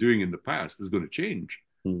they've been doing in the past is going to change.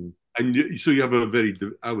 And so you have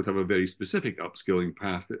I would have a very specific upskilling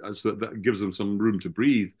path, so that gives them some room to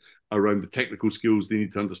breathe around the technical skills. They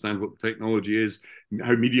need to understand what the technology is,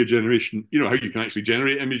 how media generation, how you can actually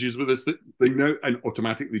generate images with this thing now, and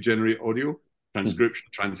automatically generate audio, transcription,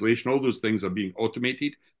 translation. All those things are being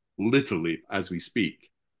automated literally as we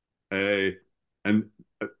speak. And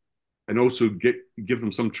also give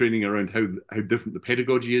them some training around how different the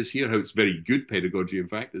pedagogy is here, how it's very good pedagogy. In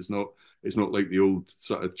fact, it's not like the old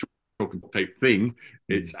sort of type thing.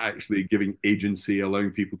 It's actually giving agency,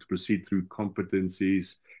 allowing people to proceed through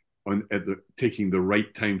competencies, taking the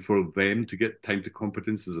right time for them to get time to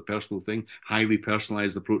competence as a personal thing. Highly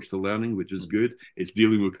personalized approach to learning, which is good. It's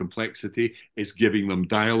dealing with complexity. It's giving them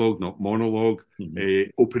dialogue, not monologue.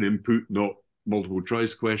 Open input, not multiple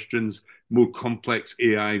choice questions. More complex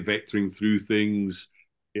AI vectoring through things.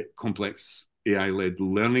 Complex AI-led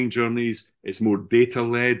learning journeys. It's more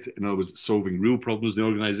data-led. In other words, it's solving real problems in the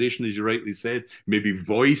organization, as you rightly said. Maybe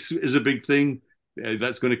voice is a big thing.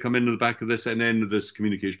 That's going to come into the back of this, and then this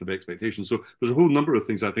communication of expectations. So there's a whole number of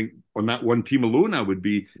things I think on that one team alone I would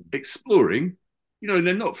be exploring, and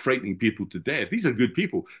then not frightening people to death. These are good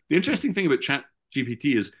people. The interesting thing about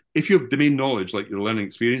ChatGPT is, if you have domain knowledge, like you're a learning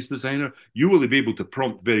experience designer, you will be able to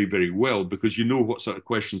prompt very, very well, because you know what sort of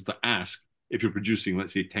questions to ask if you're producing,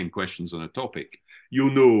 let's say, 10 questions on a topic.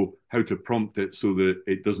 you'll know how to prompt it so that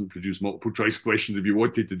it doesn't produce multiple choice questions if you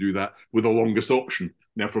wanted to do that with the longest option.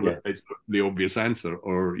 Now, it's the obvious answer,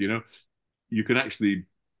 or you can actually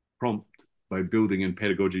prompt by building in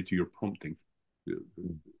pedagogy to your prompting.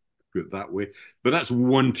 Put it that way. But that's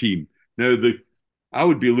one team. Now, I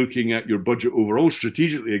would be looking at your budget overall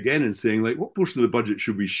strategically again and saying, like, what portion of the budget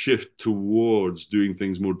should we shift towards doing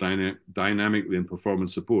things more dynamically in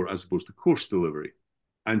performance support as opposed to course delivery?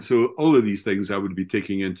 And so all of these things I would be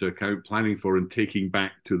taking into account, planning for, and taking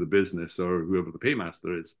back to the business or whoever the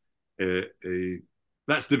paymaster is.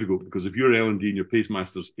 That's difficult because if you're L&D and your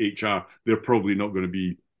paymaster's HR, they're probably not going to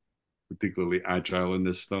be particularly agile in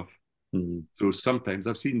this stuff. Mm-hmm. So sometimes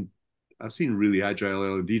I've seen really agile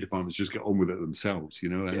L&D departments just get on with it themselves,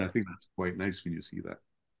 and I think that's quite nice when you see that.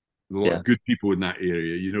 There's a lot of good people in that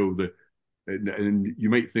area, and you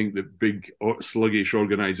might think that big sluggish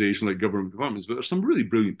organizations like government departments, but there's some really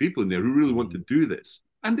brilliant people in there who really want to do this,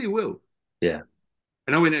 and they will. Yeah.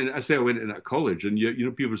 And I went in at college,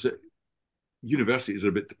 and people say universities are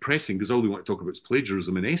a bit depressing because all they want to talk about is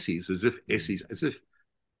plagiarism and essays, as if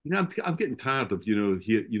I'm getting tired of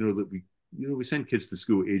that we send kids to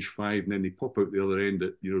school at age 5 and then they pop out the other end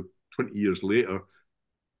at 20 years later,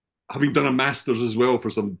 having done a master's as well for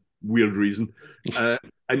some weird reason,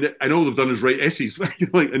 and all they've done is write essays,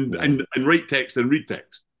 and write text and read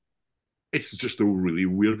text. It's just a really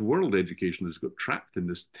weird world. Education has got trapped in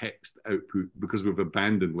this text output because we've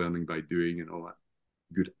abandoned learning by doing and all that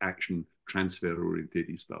good action transfer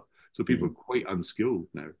orientated stuff. So people are quite unskilled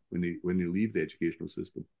now when they leave the educational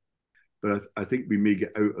system. But I think we may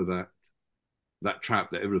get out of that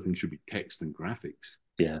trap that everything should be text and graphics.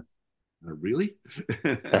 Yeah. Really?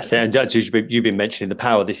 That's it. And you've been mentioning the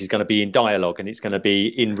power. This is going to be in dialogue and it's going to be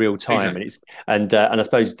in real time. Exactly. And I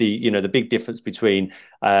suppose the big difference between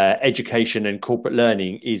education and corporate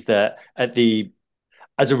learning is that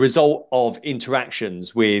as a result of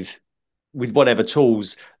interactions with whatever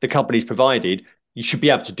tools the company's provided, you should be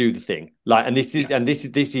able to do the thing. This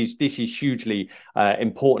is hugely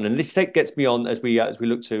important. And this takes me on as we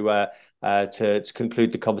look to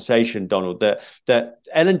conclude the conversation, Donald, that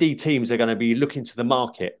L&D teams are going to be looking to the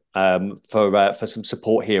market for some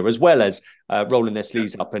support here, as well as rolling their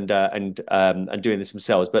sleeves up and doing this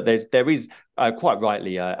themselves. But there is quite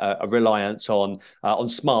rightly a reliance on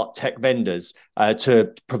smart tech vendors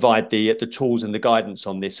to provide the tools and the guidance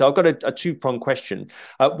on this. So I've got a two-pronged question: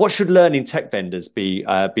 what should learning tech vendors be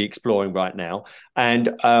exploring right now,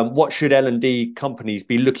 and what should L&D companies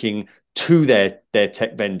be looking to their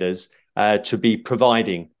tech vendors to be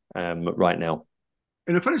providing right now?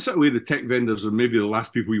 In a funny sort of way, the tech vendors are maybe the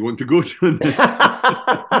last people you want to go to in this.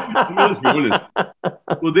 Let's be honest.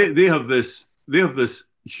 Well, they have this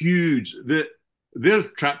huge. They're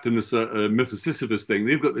trapped in this myth of Sisyphus thing.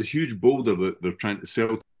 They've got this huge boulder that they're trying to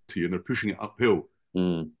sell to you, and they're pushing it uphill.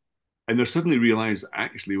 And they suddenly realize,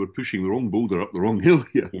 actually, we're pushing the wrong boulder up the wrong hill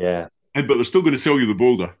here. Yeah. But they're still going to sell you the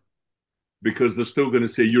boulder because they're still going to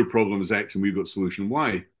say your problem is X and we've got solution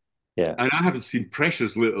Y. Yeah. And I haven't seen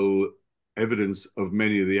precious little evidence of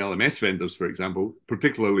many of the LMS vendors, for example,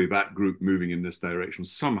 particularly that group moving in this direction.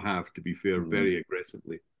 Some have, to be fair, very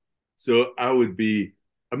aggressively. So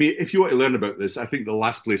if you want to learn about this, I think the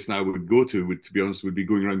last place I would go to be honest, would be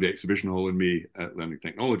going around the exhibition hall in May at Learning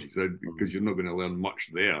Technologies, because you're not going to learn much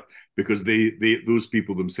there, because those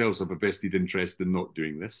people themselves have a vested interest in not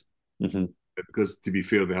doing this. Because, to be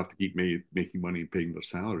fair, they have to keep making money and paying their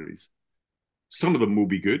salaries. Some of them will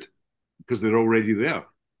be good because they're already there.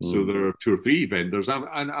 So there are 2 or 3 vendors. I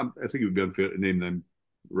think it would be unfair to name them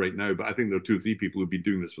right now, but I think there are 2 or 3 people who've been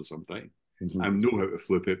doing this for some time and know how to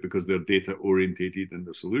flip it because they're data orientated in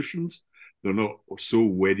their solutions. They're not so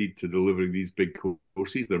wedded to delivering these big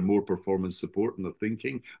courses. They're more performance support in their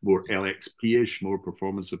thinking, more LXP-ish, more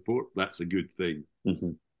performance support. That's a good thing.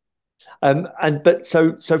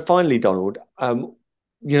 So finally, Donald,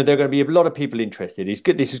 there are going to be a lot of people interested. It's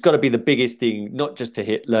good. This has got to be the biggest thing, not just to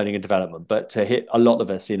hit learning and development, but to hit a lot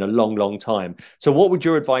of us in a long, long time. So what would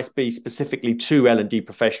your advice be specifically to L&D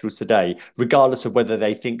professionals today, regardless of whether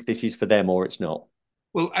they think this is for them or it's not?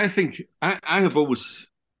 Well, I think I have always,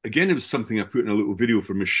 again, it was something I put in a little video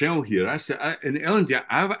for Michelle here. I said, in L&D,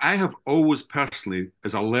 I have always personally,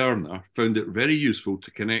 as a learner, found it very useful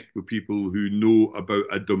to connect with people who know about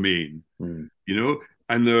a domain,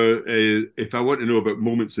 And if I want to know about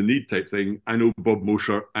moments of need type thing, I know Bob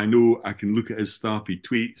Mosher. I know I can look at his stuff. He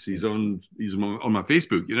tweets. He's on my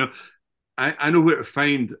Facebook. I know where to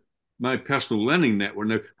find my personal learning network.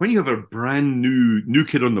 Now, when you have a brand new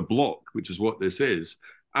kid on the block, which is what this is,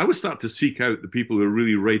 I would start to seek out the people who are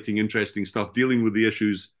really writing interesting stuff, dealing with the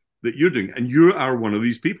issues that you're doing. And you are one of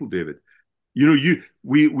these people, David.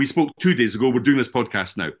 we spoke 2 days ago. We're doing this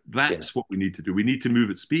podcast now. Yeah. That's what we need to do. We need to move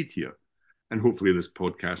at speed here, and hopefully this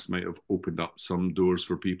podcast might have opened up some doors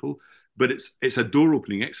for people. But it's a door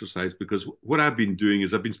opening exercise, because what I've been doing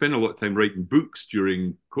is I've been spending a lot of time writing books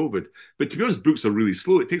during COVID. But to be honest, books are really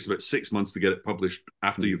slow. It takes about 6 months to get it published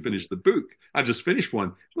after you finish the book. I just finished one.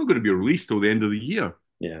 It's not going to be released till the end of the year.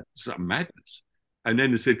 Yeah. It's a madness. And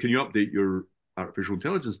then they said, can you update your artificial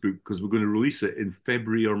intelligence book, because we're going to release it in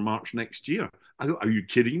February or March next year? I go, are you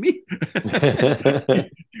kidding me? Do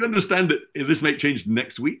you understand that this might change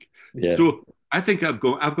next week? Yeah. So I think I've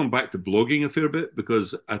gone back to blogging a fair bit,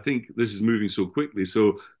 because I think this is moving so quickly.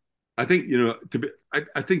 So I think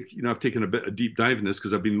I think I've taken a bit of deep dive in this,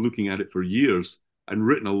 because I've been looking at it for years and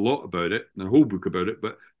written a lot about it, and a whole book about it.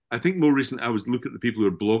 But I think more recently I was looking at the people who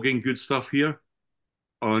are blogging good stuff here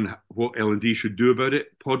on what L&D should do about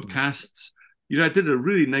it. Podcasts. I did a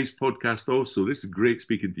really nice podcast also. This is great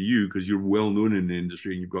speaking to you, because you're well known in the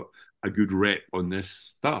industry and you've got a good rep on this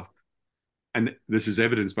stuff. And this is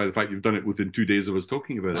evidenced by the fact you've done it within 2 days of us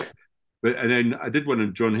talking about it. And then I did one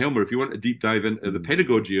on John Helmer. If you want a deep dive into the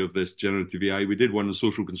pedagogy of this generative AI, we did one on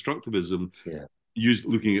social constructivism,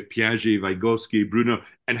 looking at Piaget, Vygotsky, Brunner,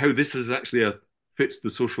 and how this is actually fits the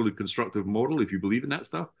socially constructive model, if you believe in that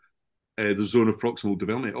stuff. The zone of proximal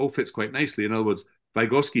development, it all fits quite nicely. In other words,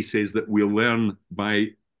 Vygotsky says that we'll learn by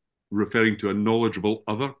referring to a knowledgeable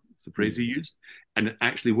other. It's the phrase he used. And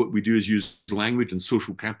actually what we do is use language and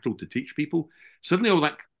social capital to teach people. Suddenly all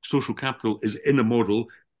that social capital is in a model,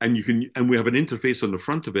 and we have an interface on the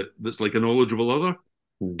front of it that's like a knowledgeable other.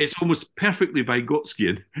 It's almost perfectly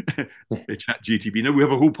Vygotskian, ChatGTP. Now we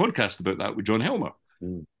have a whole podcast about that with John Helmer.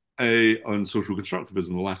 On social constructivism,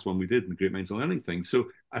 the last one we did in the Great Minds of Learning thing. So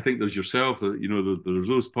I think there's yourself, there's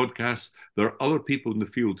those podcasts. There are other people in the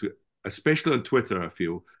field, especially on Twitter, I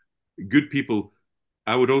feel, good people.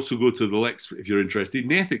 I would also go to the Lex, if you're interested in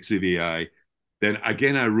the ethics of AI. Then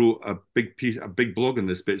again, I wrote a big blog on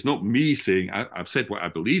this, but it's not me saying, I've said what I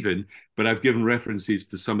believe in, but I've given references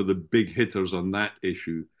to some of the big hitters on that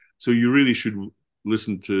issue. So you really should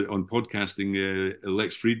listen to, on podcasting,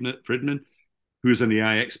 Lex Fridman, who's an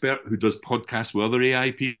AI expert who does podcasts with other AI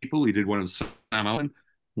people. He did one on Sam Allen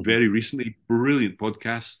very recently. Brilliant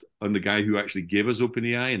podcast on the guy who actually gave us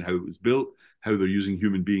OpenAI and how it was built, how they're using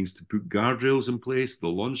human beings to put guardrails in place, the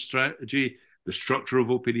launch strategy, the structure of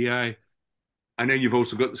OpenAI. And then you've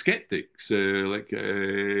also got the skeptics, like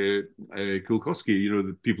Kulkowski,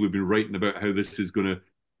 the people who've been writing about how this is going to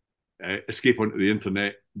escape onto the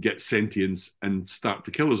internet, get sentience, and start to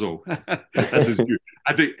kill us all. That's his view.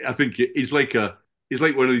 I think he's like one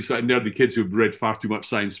of these nerdy kids who've read far too much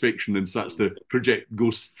science fiction and starts to project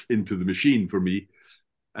ghosts into the machine for me.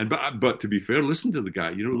 But to be fair, listen to the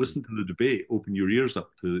guy. Listen to the debate. Open your ears up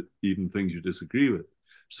to even things you disagree with.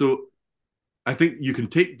 So I think you can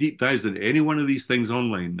take deep dives into any one of these things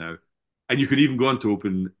online now, and you can even go on to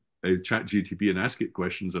open ChatGTP and ask it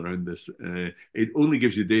questions around this. It only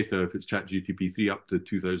gives you data if it's ChatGTP 3 up to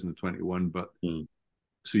 2021, but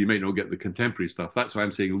so you might not get the contemporary stuff. That's why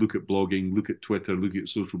I'm saying look at blogging, look at Twitter, look at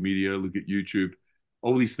social media, look at YouTube.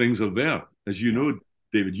 All these things are there. As you know,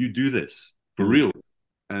 David, you do this for real.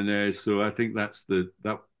 And so I think that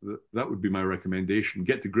would be my recommendation.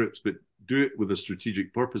 Get to grips, but do it with a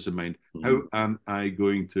strategic purpose in mind. How am I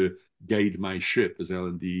going to guide my ship as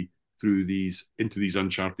L&D into these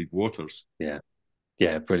uncharted waters? Yeah,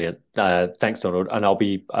 brilliant. Thanks, Donald. And I'll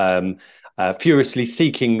be furiously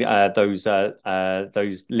seeking those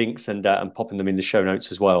links and popping them in the show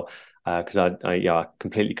notes as well, because I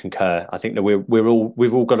completely concur. I think that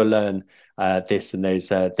we've all got to learn this, and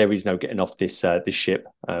there is no getting off this ship.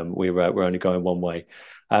 We're only going one way.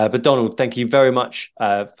 But Donald, thank you very much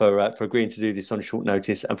for agreeing to do this on short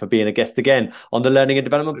notice, and for being a guest again on the Learning and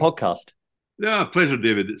Development podcast. Yeah, pleasure,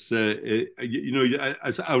 David. It's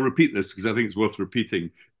I'll repeat this because I think it's worth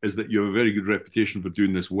repeating, is that you have a very good reputation for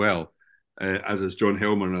doing this well, as is John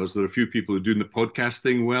Helmer and others. There are a few people who are doing the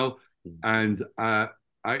podcasting well, and I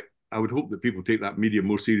would hope that people take that medium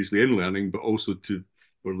more seriously in learning, but also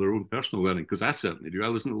for their own personal learning, because I certainly do. I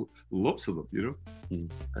listen to lots of them,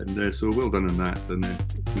 and so well done on that, and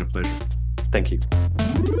it's been a pleasure. Thank you.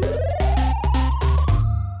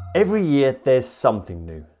 Every year there's something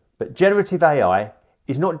new. But generative AI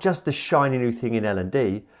is not just the shiny new thing in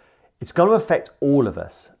L&D, it's going to affect all of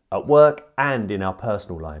us at work and in our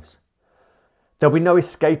personal lives. There'll be no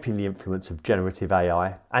escaping the influence of generative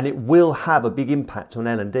AI, and it will have a big impact on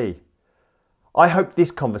L&D. I hope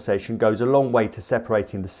this conversation goes a long way to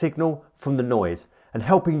separating the signal from the noise and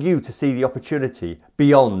helping you to see the opportunity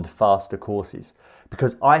beyond faster courses,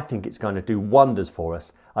 because I think it's going to do wonders for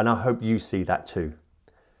us, and I hope you see that too.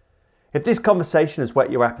 If this conversation has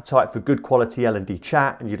whet your appetite for good quality L&D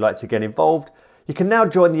chat and you'd like to get involved, you can now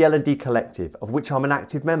join the L&D Collective, of which I'm an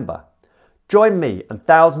active member. Join me and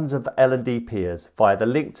thousands of L&D peers via the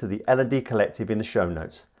link to the L&D Collective in the show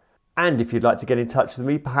notes. And if you'd like to get in touch with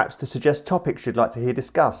me, perhaps to suggest topics you'd like to hear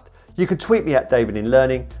discussed, you can tweet me at David in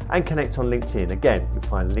Learning and connect on LinkedIn. Again, you'll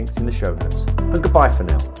find links in the show notes. And goodbye for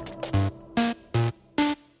now.